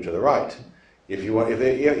country moving to the right. If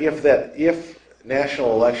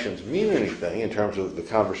national elections mean anything in terms of the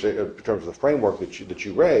conversation, in terms of the framework that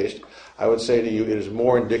you raised, I would say to you, it is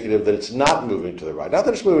more indicative that it's not moving to the right. Not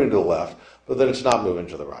that it's moving to the left, but that it's not moving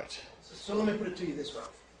to the right. So let me put it to you this way.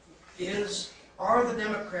 Are the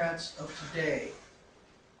Democrats of today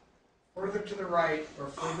further to the right or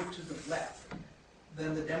further to the left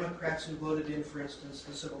than the Democrats who voted in, for instance,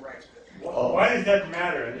 the Civil Rights Bill? Well, why does that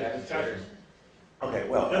matter in this discussion? Okay,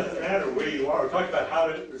 well, it doesn't matter where you are. We're talking about how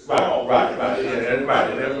to resolve. Right. And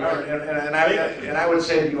I would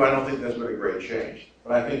say to you, I don't think there's been a great change.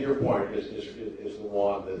 But I think your point is the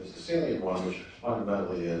one that's the salient one, which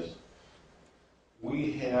fundamentally is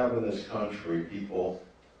we have in this country people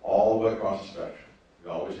all the way across the spectrum.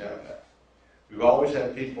 We always have that. We've always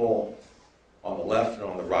had people on the left and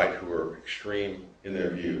on the right who are extreme in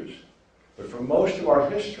their views. But for most of our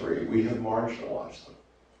history, we have marginalized them.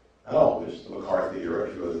 Not always, the McCarthy era,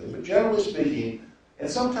 a few other things, but generally speaking, and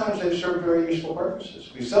sometimes they've served very useful purposes.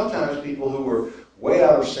 Because sometimes people who were way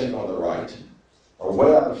out of sync on the right or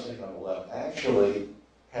way out of sync on the left actually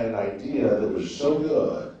had an idea that was so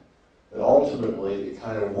good that ultimately it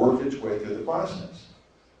kind of worked its way through the process.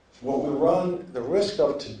 What we run the risk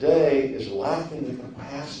of today is lacking the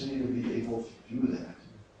capacity to be able to do that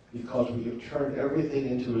because we have turned everything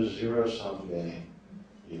into a zero-sum game.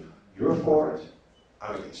 If you're for it,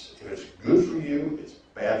 I mean, if it's good for you, it's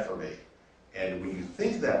bad for me. And when you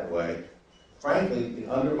think that way, frankly, it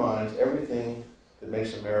undermines everything that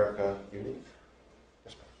makes America unique.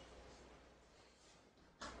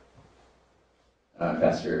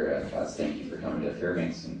 Pastor Katz, thank you for coming to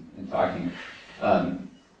Fairbanks and talking.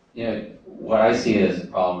 What I see as a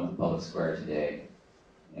problem with the public square today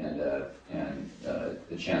and the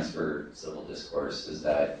chance for civil discourse is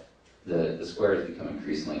that the square has become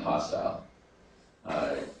increasingly hostile.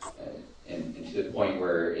 And to the point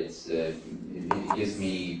where it gives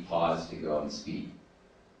me pause to go and speak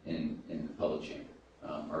in the public chamber.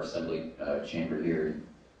 Our assembly chamber here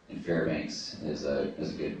in Fairbanks is a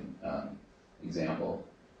good example.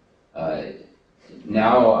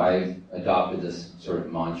 Now I've adopted this sort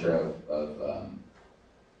of mantra of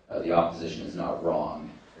the opposition is not wrong,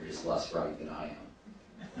 they're just less right than I am.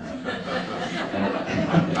 And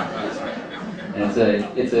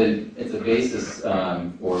it's a basis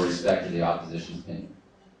for respect to the opposition's opinion,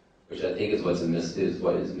 which I think is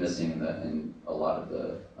what is missing in a lot of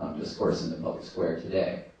the discourse in the public square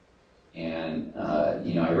today. And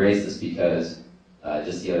I raise this because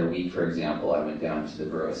just the other week, for example, I went down to the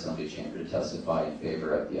Borough Assembly Chamber to testify in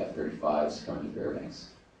favor of the F-35s coming to Fairbanks.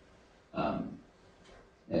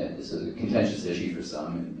 And this is a contentious issue for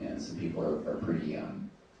some, and some people are pretty,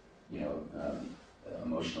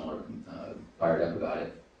 emotional or fired up about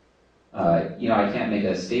it. I can't make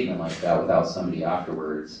a statement like that without somebody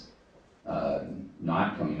afterwards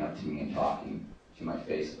not coming up to me and talking to my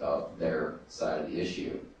face about their side of the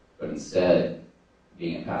issue, but instead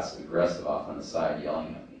being passive aggressive off on the side,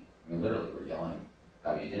 yelling at me. I mean, literally, we're yelling.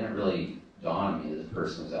 I mean, it didn't really dawn on me that the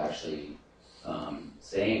person was actually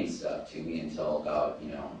saying stuff to me until about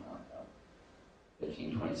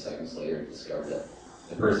 15, 20 seconds later, discovered that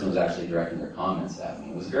the person was actually directing their comments at me.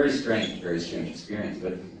 It was very strange experience,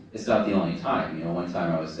 but it's not the only time. One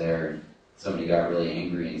time I was there and somebody got really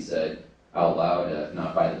angry and said out loud,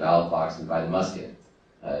 not by the ballot box and by the musket.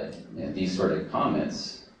 These sort of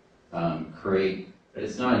comments create, but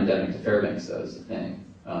it's not endemic to Fairbanks, though, is the thing.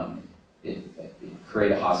 It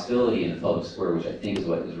create a hostility in the public square, which I think is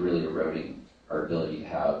what is really eroding our ability to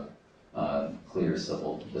have clear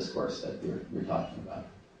civil discourse that you're talking about.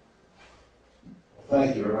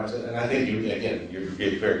 Thank you very much. And I think you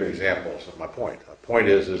gave very good examples of my point. The point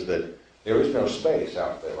is that there is no space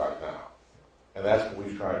out there right now. And that's what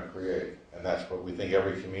we've tried to create. And that's what we think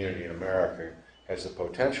every community in America has the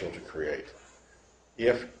potential to create.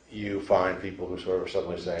 If you find people who sort of are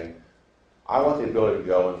suddenly saying, I want the ability to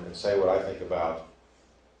go and say what I think about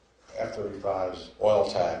F-35s, oil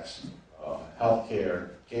tax, health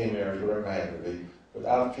care, gay marriage, whatever it may happen to be,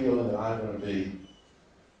 without feeling that I'm going to be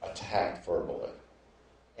attacked verbally.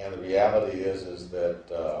 And the reality is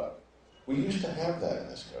that we used to have that in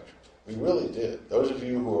this country. We really did. Those of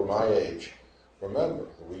you who are my age remember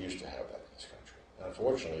that we used to have that in this country. And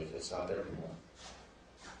unfortunately, it's not there anymore.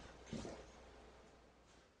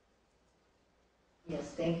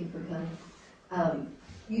 Yes, thank you for coming.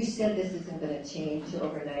 You said this isn't going to change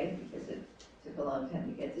overnight because it took a long time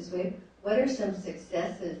to get this way. What are some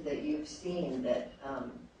successes that you've seen that,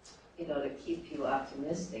 to keep you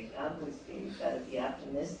optimistic? Obviously, you've got to be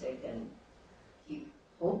optimistic and keep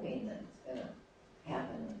hoping that it's going to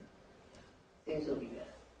happen and things will be good.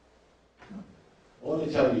 Well, let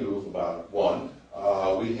me tell you about one.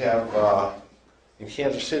 We have in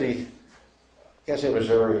Kansas City,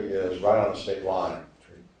 Missouri is right on the state line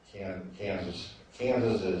between Kansas.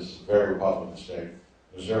 Kansas is a very Republican state.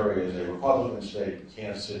 Missouri is a Republican state.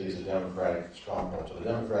 Kansas City is a Democratic stronghold. So the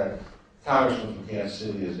Democratic congressman from Kansas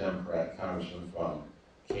City is a Democrat. Congressman from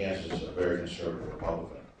Kansas is a very conservative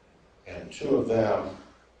Republican. And the two of them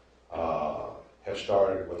have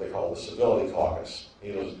started what they call the Civility Caucus.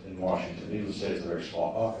 Needless in Washington. Needless to say, it's a very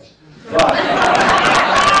small caucus. But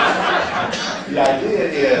the idea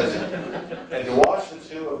is, and to watch the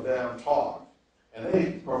two of them talk, and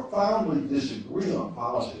they profoundly disagree on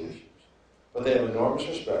policy issues, but they have enormous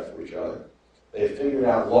respect for each other. They've figured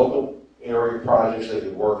out local area projects they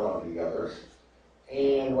could work on together.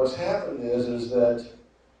 And what's happened is that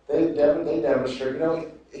they demonstrate,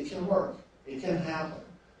 it can work. It can happen.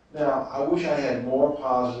 Now, I wish I had more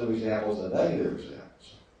positive examples than negative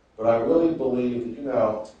examples. But I really believe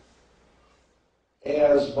that,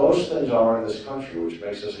 as most things are in this country, which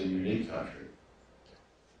makes us a unique country,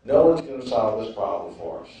 no one's going to solve this problem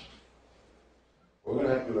for us. We're going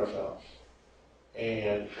to have to do it ourselves.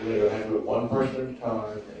 And we're going to have to do it one person at a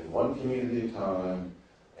time, in one community at a time,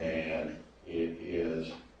 and it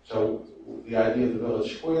is. So the idea of the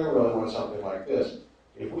village square really wants something like this.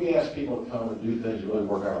 If we ask people to come and do things, really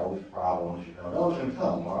work out all these problems, no one's going to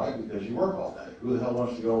come, all right, because you work all day. Who the hell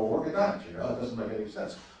wants to go work at night, It doesn't make any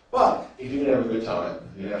sense. But if you can have a good time,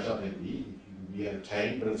 you can have something to eat, you can be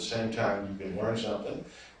entertained, but at the same time you can learn something,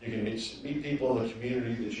 you can meet people in the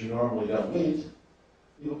community that you normally don't meet,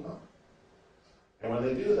 you'll come. And when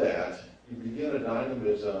they do that, you begin a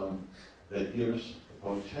dynamism that gives the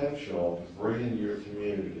potential to bring into your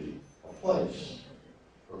community a place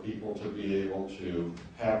for people to be able to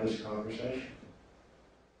have this conversation.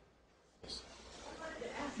 I wanted to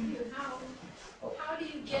ask you, how do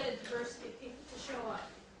you get a diversity of people to show up?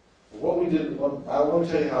 What we did, I want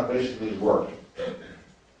to tell you how basically it worked.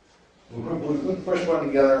 When we first went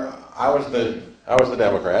together, I was the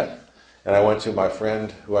Democrat. And I went to my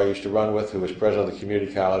friend who I used to run with, who was president of the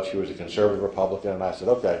community college. He was a conservative Republican. And I said,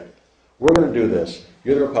 okay, we're going to do this.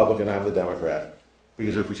 You're the Republican, I'm the Democrat.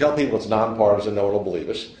 Because if we tell people it's nonpartisan, no one will believe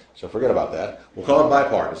us.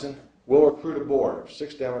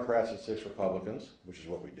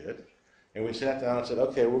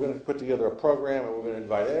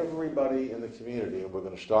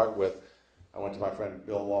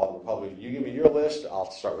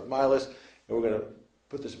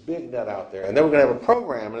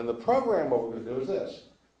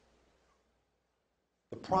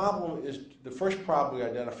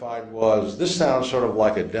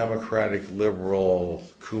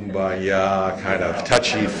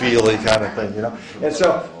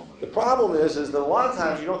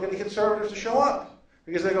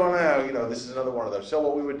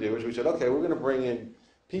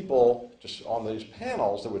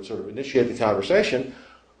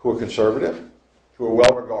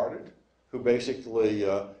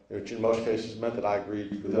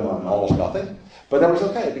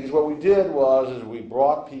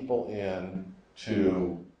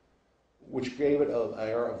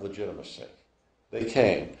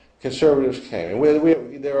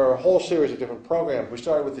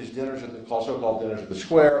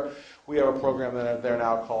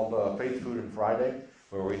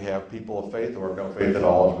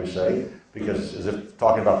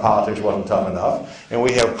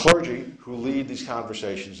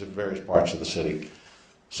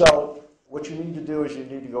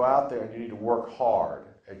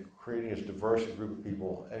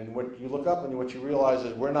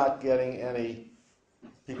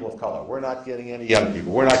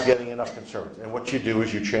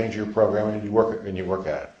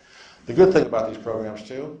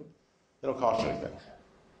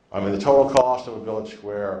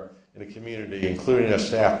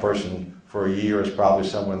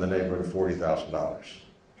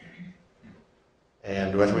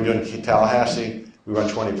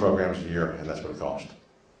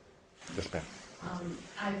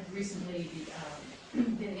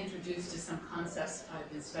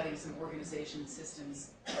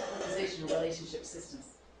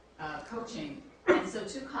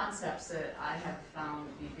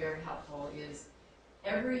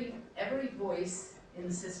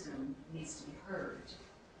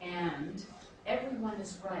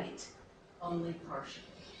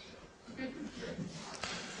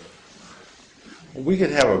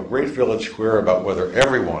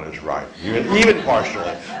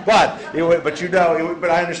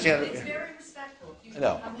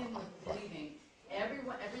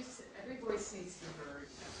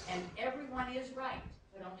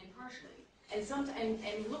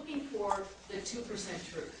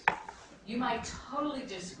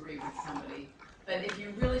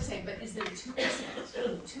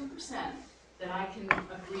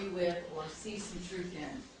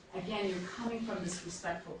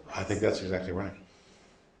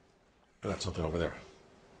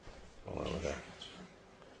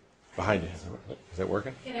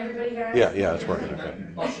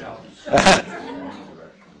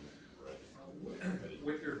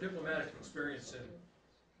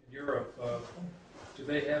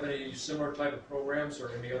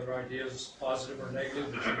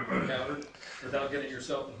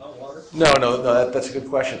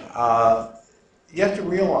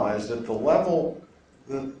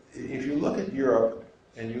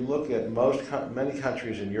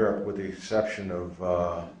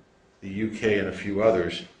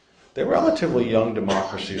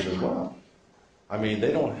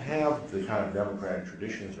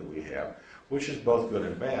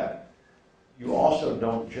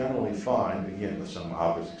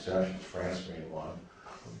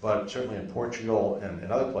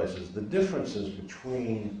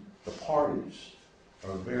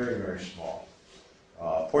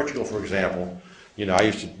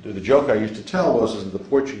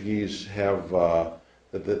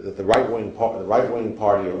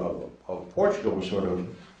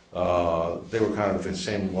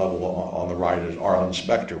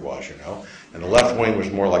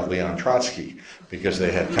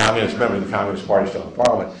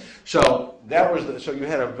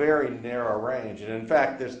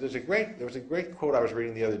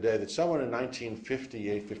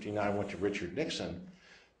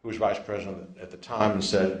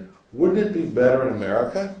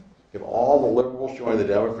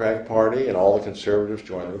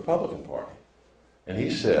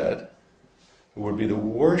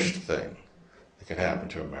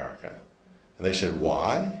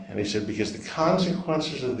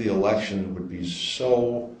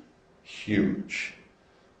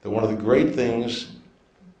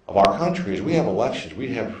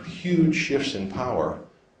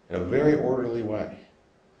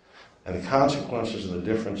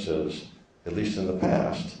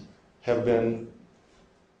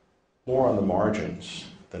 more on the margins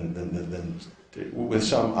than with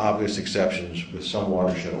some obvious exceptions, with some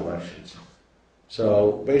watershed elections.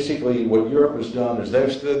 So basically, what Europe has done is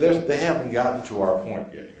they haven't gotten to our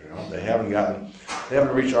point yet. You know, they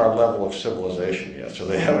haven't reached our level of civilization yet. So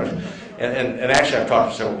they haven't. And actually, I've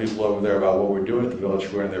talked to several people over there about what we're doing at the Village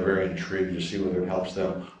Square, and they're very intrigued to see whether it helps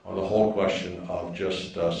them on the whole question of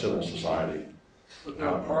just civil society. But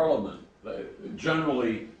now, Parliament,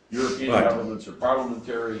 generally, European Right. governments are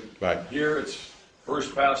parliamentary. Right. Here, it's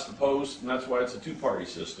first past the post, and that's why it's a two-party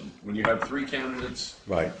system. When you have three candidates.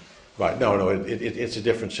 Right. Right. No, it's a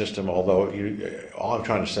different system, although all I'm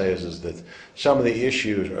trying to say is that some of the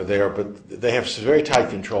issues are there, but they have very tight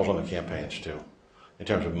controls on the campaigns, too, in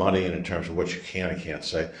terms of money and in terms of what you can and can't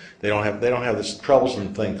say. They don't have this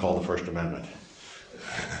troublesome thing called the First Amendment.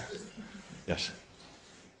 Yes.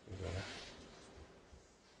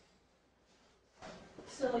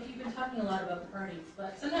 So, like, you've been talking a lot about parties,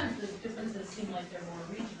 but sometimes the differences seem like they're more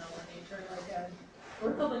regional in nature. Like a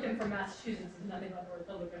Republican from Massachusetts is nothing like a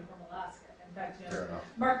Republican from Alaska. In fact, you know,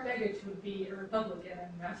 Mark Begich would be a Republican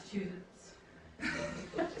in Massachusetts.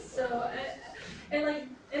 So, and like,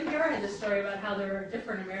 NPR had this story about how there are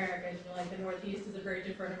different Americas. You know, like the Northeast is a very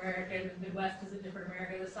different America, the Midwest is a different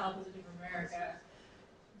America, the South is a different America.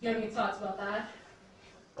 Do you have any thoughts about that?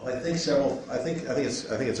 Well, I think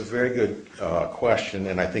it's a very good question,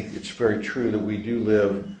 and I think it's very true that we do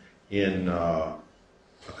live in a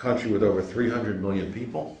country with over 300 million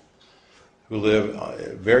people who live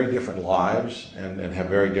very different lives and have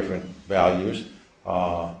very different values.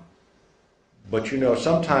 But you know,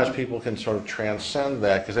 sometimes people can sort of transcend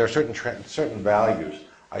that because there are certain values.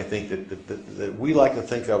 I think that we like to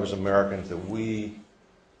think of as Americans that we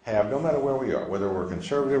have, no matter where we are, whether we're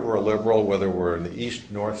conservative or liberal, whether we're in the east,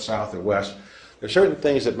 north, south, or west. There are certain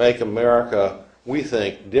things that make America, we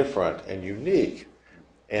think, different and unique.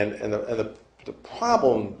 And the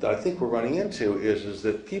problem that I think we're running into is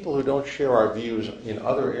that people who don't share our views in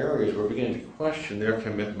other areas, we're beginning to question their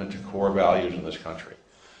commitment to core values in this country.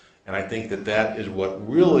 And I think that is what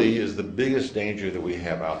really is the biggest danger that we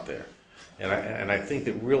have out there. And I think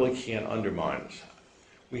that really can undermine us.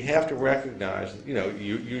 We have to recognize, you know,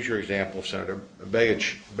 you use your example of Senator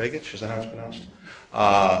Begich, is that how it's pronounced?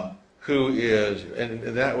 Who is, and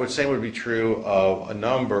that same would be true of a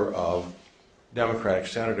number of Democratic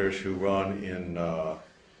senators who run in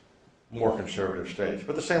more conservative states.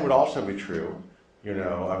 But the same would also be true, you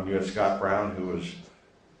know, I mean, you had Scott Brown, who was,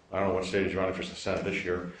 I don't know what state he's running for the Senate this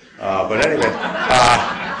year, but anyway,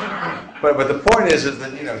 but the point is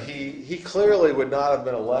that, you know, he clearly would not have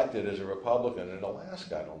been elected as a Republican in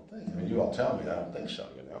Alaska, I don't think. I mean, you all tell me, I don't think so,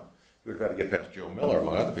 you know. He would have got to get past Joe Miller,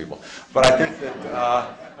 among other people. But I think that,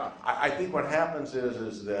 I think what happens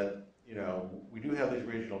is that, you know, we do have these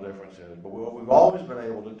regional differences, but what we've always been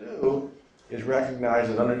able to do is recognize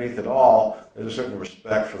that underneath it all, there's a certain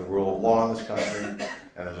respect for the rule of law in this country,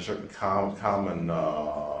 and there's a certain common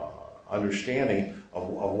understanding of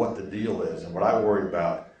what the deal is. And what I worry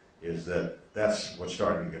about is that that's what's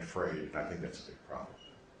starting to get frayed, and I think that's a big problem.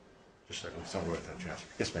 Just a second, somebody with that chance.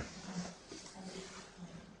 Yes, ma'am.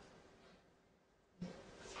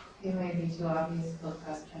 It may be too obvious a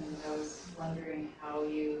question, but I was wondering how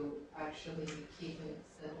you actually keep it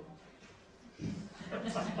civil.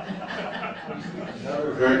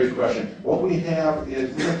 Another very good question. What we have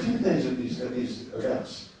is, we have two things at these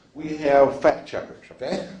events. We have fact checkers,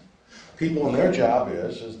 okay? People, and their job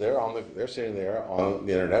is they're sitting there on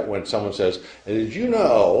the internet when someone says, and did you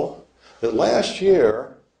know that last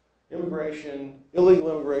year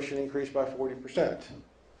illegal immigration increased by 40%?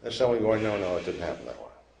 There's someone going, no, it didn't happen that way.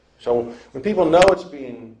 So when people know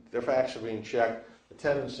their facts are being checked, the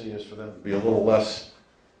tendency is for them to be a little less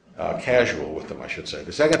casual with them, I should say.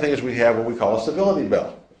 The second thing is we have what we call a civility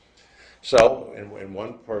bill. So, and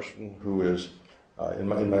one person who is,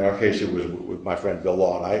 in our case, it was with my friend Bill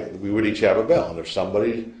Law and I, we would each have a bell. And if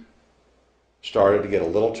somebody started to get a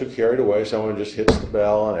little too carried away, someone just hits the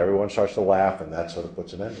bell and everyone starts to laugh, and that sort of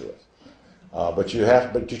puts an end to it. But you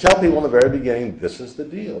tell people in the very beginning, this is the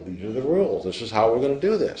deal, these are the rules, this is how we're going to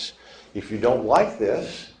do this. If you don't like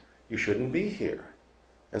this, you shouldn't be here.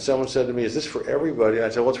 And someone said to me, is this for everybody? And I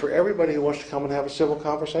said, well, it's for everybody who wants to come and have a civil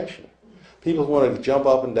conversation. People who want to jump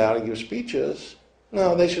up and down and give speeches,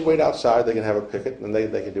 no, they should wait outside, they can have a picket, and they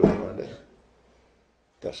can do what they want to do.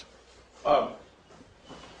 Yes?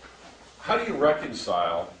 How do you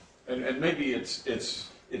reconcile, and maybe it's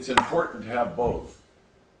important to have both,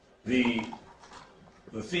 the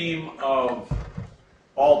theme of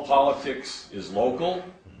all politics is local,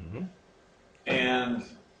 and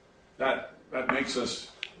that makes us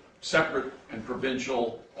separate and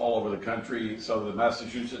provincial all over the country. So the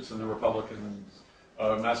Massachusetts and the Republicans,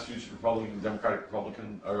 Massachusetts Republican, Democratic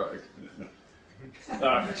Republican,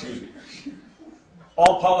 excuse me.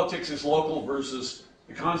 All politics is local versus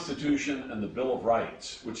the Constitution and the Bill of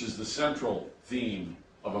Rights, which is the central theme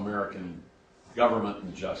of American government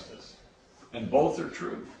and justice. And both are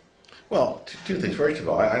true. Well, two things. First of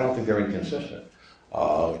all, I don't think they're inconsistent.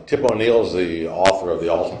 Tip O'Neill is the author of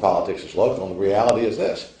The Ultimate Politics is Local, and the reality is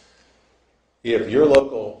this. If your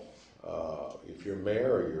local, if your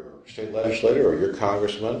mayor or your state legislator or your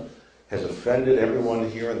congressman has offended everyone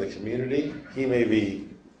here in the community, he may be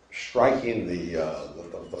striking the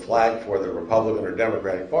flag for the Republican or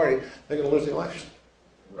Democratic Party, they're going to lose the election.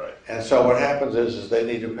 Right. And so what happens is they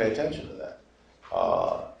need to pay attention to that.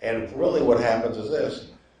 And really what happens is this.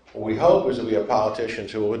 What we hope is that we have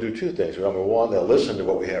politicians who will do two things. Number one, they'll listen to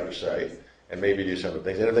what we have to say and maybe do some of the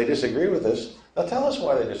things. And if they disagree with us, they'll tell us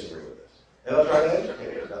why they disagree with us. And they'll try to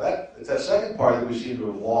educate us. Now it's that second part that we seem to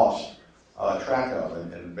have lost track of.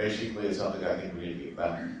 And basically it's something I think we need to get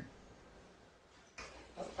back.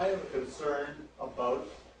 I have a concern about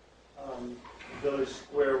Village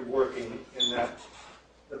Square working in that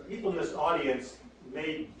the people in this audience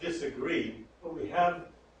may disagree, but we have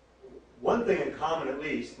one thing in common at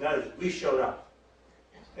least, and that is we showed up.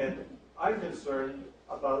 And I'm concerned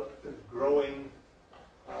about the growing,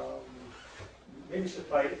 maybe just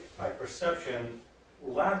by perception,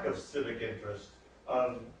 lack of civic interest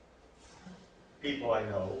of people I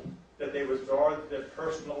know, that they withdraw their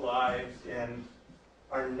personal lives and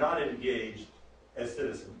are not engaged as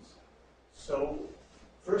citizens. So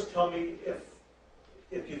first tell me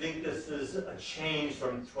if you think this is a change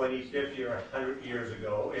from 20, 50, or 100 years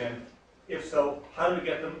ago, and if so, how do we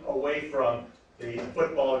get them away from the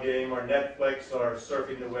football game or Netflix or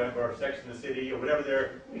surfing the web or Sex and the City or whatever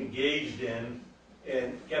they're engaged in,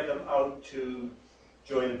 and get them out to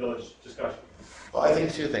join the village discussion? Well, I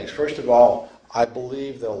think two things. First of all, I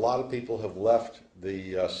believe that a lot of people have left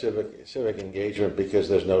the civic engagement because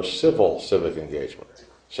there's no civic engagement.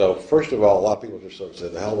 So first of all, a lot of people just sort of say,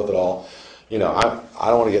 the hell with it all. You know, I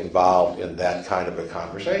don't want to get involved in that kind of a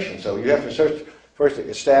conversation. So you have to first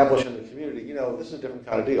establish in the community, you know, this is a different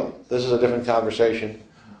kind of deal. This is a different conversation.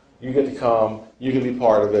 You get to come. You can be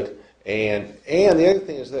part of it. And the other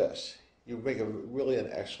thing is this. You make really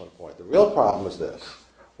an excellent point. The real problem is this.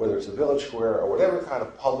 Whether it's the Village Square or whatever kind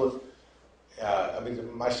of public, I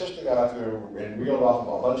mean, my sister got out there and reeled off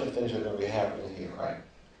a bunch of things that are going to be happening here, right?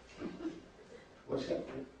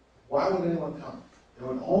 Why would anyone come? There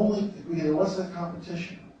would only be, what's the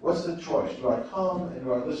competition? What's the choice? Do I come and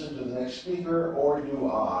do I listen to the next speaker, or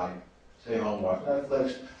do I stay home and watch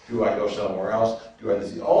Netflix? Do I go somewhere else?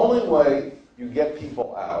 The only way you get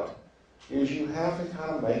people out is you have to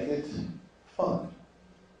kind of make it fun.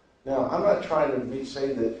 Now, I'm not trying to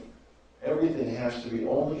say that everything has to be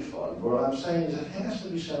only fun, but what I'm saying is it has to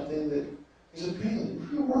be something that is appealing.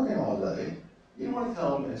 If you're working all day, you don't want to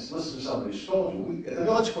come and listen to somebody who scold you. At the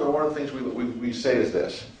Village Square, one of the things we say is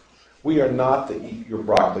this. We are not the eat your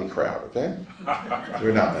broccoli crowd, okay?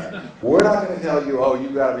 We're not that. We're not going to tell you, oh,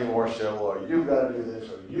 you've got to be more civil, or you've got to do this,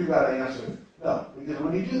 or you've got to answer. No, because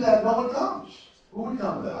when you do that, no one comes. Who would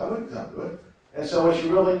come to that? I wouldn't come to it. And so what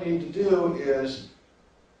you really need to do is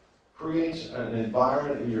create an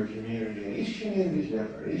environment in your community, and each community is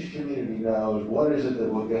different. Each community knows what is it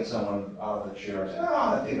that will get someone out of the chair and say,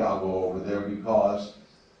 oh, I think I'll go over there because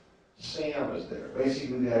Sam is there.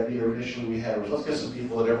 Basically, the idea initially we had was, let's get some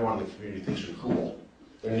people that everyone in the community thinks are cool.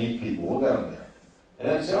 They're neat people. We'll get them there. And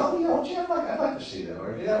then say, oh, you know, gee, I'd like to see them.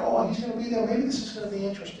 Or, yeah, oh, he's going to be there. Maybe this is going to be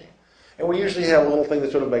interesting. And we usually have a little thing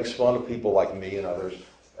that sort of makes fun of people like me and others.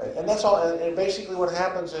 And that's all. And basically what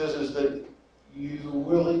happens is that you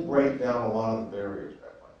really break down a lot of the barriers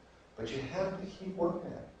that way. But you have to keep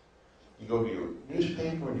working at it. You go to your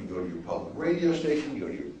newspaper, and you go to your public radio station, you go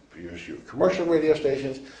to your commercial radio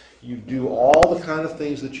stations. You do all the kind of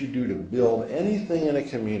things that you do to build anything in a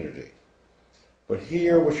community. But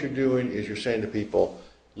here what you're doing is you're saying to people,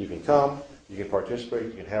 you can come, you can participate,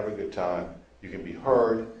 you can have a good time, you can be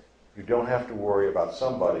heard, you don't have to worry about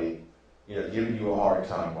somebody, you know, giving you a hard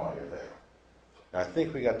time while you're there. Now, I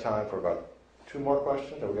think we got time for about 2 more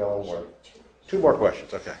questions, or we got a little more? 2 more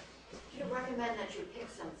questions, okay. Do you recommend that you pick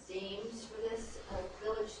some themes for this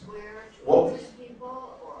Village Square to Well, interest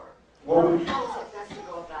people, or well, how is it best to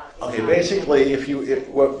go about it? Okay, basically,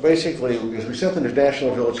 because we set the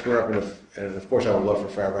National Village Square up, and of course I would love for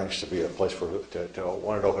Fairbanks to be a place to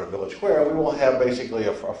want to open a Village Square, we will have basically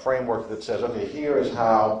a framework that says, okay, here is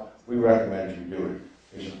how we recommend you do it.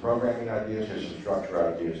 Here's some programming ideas, here's some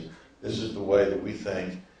structure ideas. This is the way that we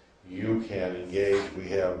think You can engage. We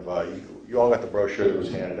have, you all got the brochure that was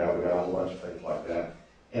handed out. We got a whole bunch of things like that.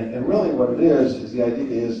 And really what it is the idea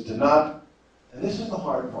is to not, and this is the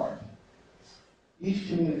hard part, each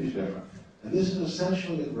community is different. And this is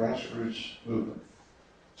essentially a grassroots movement.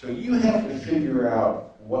 So you have to figure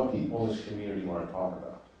out what people in this community want to talk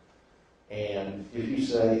about. And if you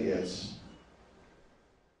say it's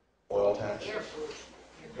oil tax,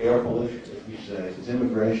 air pollution, if you say it's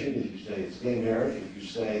immigration, if you say it's gay marriage, if you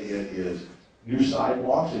say it is new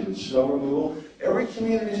sidewalks, if it's snow removal, every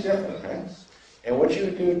community is different, right? And what you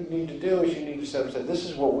need to do is you need to say, this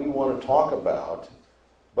is what we want to talk about,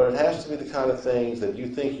 but it has to be the kind of things that you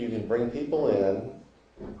think you can bring people in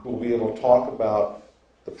who will be able to talk about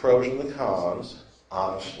the pros and the cons,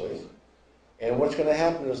 honestly. And what's going to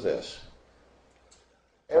happen is this.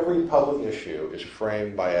 Every public issue is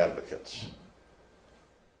framed by advocates.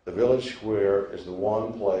 The village square is the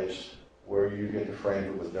one place where you get to frame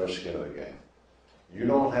it with no skin in the game. You're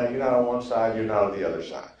not on one side, you're not on the other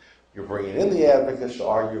side. You're bringing in the advocates to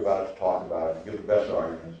argue about it, to talk about it, to give the best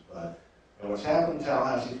arguments. And what's happened in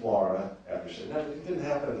Tallahassee, Florida, it didn't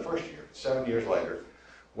happen in the first year, 7 years later.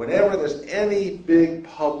 Whenever there's any big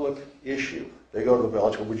public issue, they go to the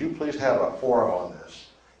village, well, would you please have a forum on this?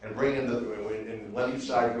 And bring in and let each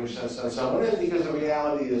side send someone in, because the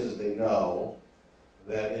reality is they know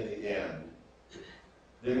that in the end,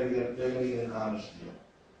 they're going to get an honest deal.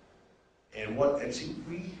 And see,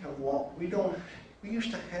 we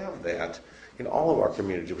used to have that in all of our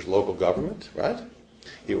communities. It was local government, right?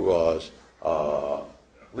 It was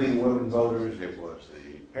League of Women Voters. It was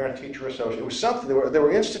the Parent-Teacher Association. It was something. There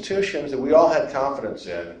were institutions that we all had confidence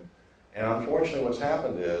in, and unfortunately, what's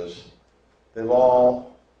happened is we've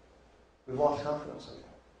lost confidence in them.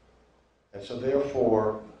 And so,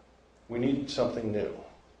 therefore, we need something new.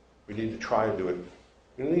 We need to try to do it.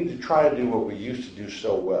 We need to try to do what we used to do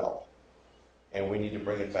so well, and we need to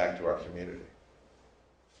bring it back to our community.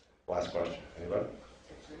 Last question. Anybody?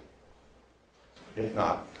 If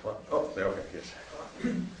not, oh, there, okay, yes.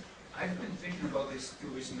 I've been thinking about this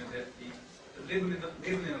situation that the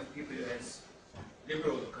labeling of people as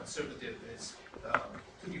liberal or conservative is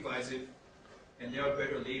too divisive, and there are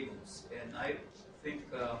better labels. And I think,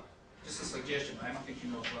 just a suggestion, I'm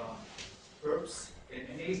thinking of perps and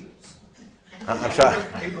enablers. I'm sorry.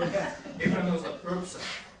 Everyone knows what perps are.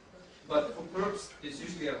 But for perps, there's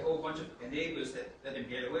usually a whole bunch of enablers that let them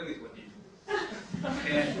get away with what they do.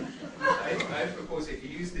 And I propose if you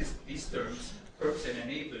use these terms, perps and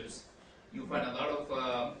enablers, you find a lot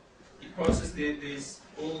of, it crosses these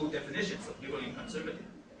old definitions of liberal and conservative.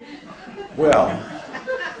 Well,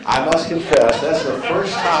 I must confess, that's the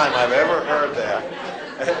first time I've ever heard that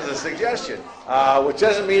as a suggestion, which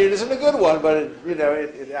doesn't mean it isn't a good one, but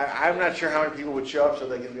I'm not sure how many people would show up so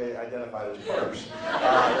they can be identified as perps.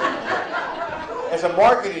 As a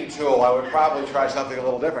marketing tool, I would probably try something a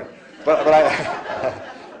little different. But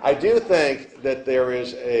I do think that there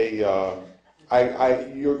is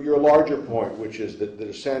your larger point, which is that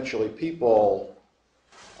essentially people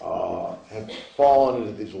have fallen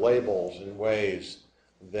into these labels in ways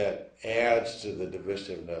that adds to the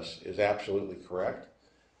divisiveness is absolutely correct.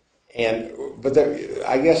 But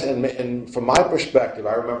I guess, and from my perspective,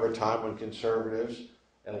 I remember a time when conservatives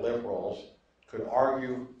and liberals could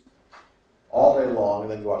argue all day long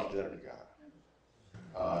and then go out to dinner together.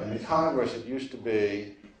 In the Congress, it used to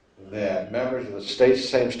be that members of the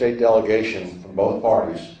same state delegation from both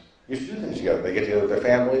parties used to do things together. They get together with their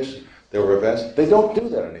families, there were events. They don't do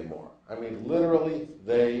that anymore. I mean, literally,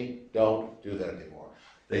 they don't do that anymore.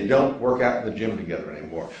 They don't work out in the gym together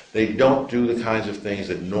anymore. They don't do the kinds of things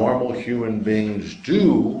that normal human beings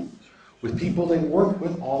do with people they work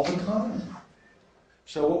with all the time.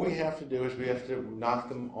 So what we have to do is we have to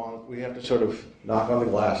sort of knock on the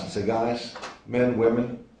glass and say, guys, men,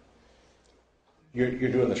 women, you're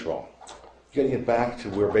doing this wrong. You got to get back to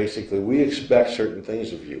where basically we expect certain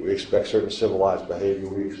things of you. We expect certain civilized behavior.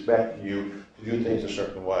 We expect you to do things a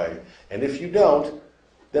certain way. And if you don't,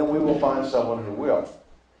 then we will find someone who will.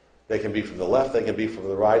 They can be from the left, they can be from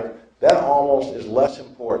the right. That almost is less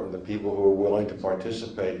important than people who are willing to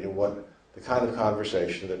participate in the kind of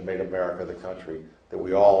conversation that made America the country that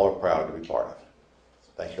we all are proud to be part of.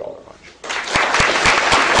 Thank you all very much.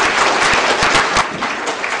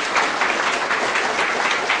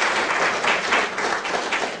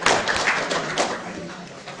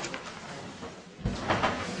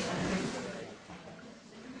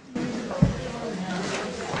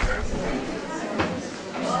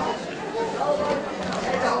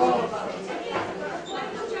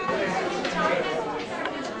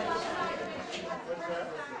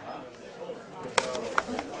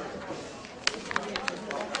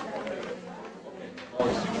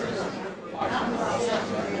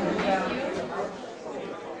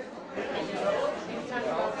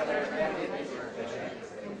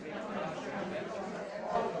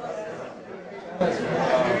 That's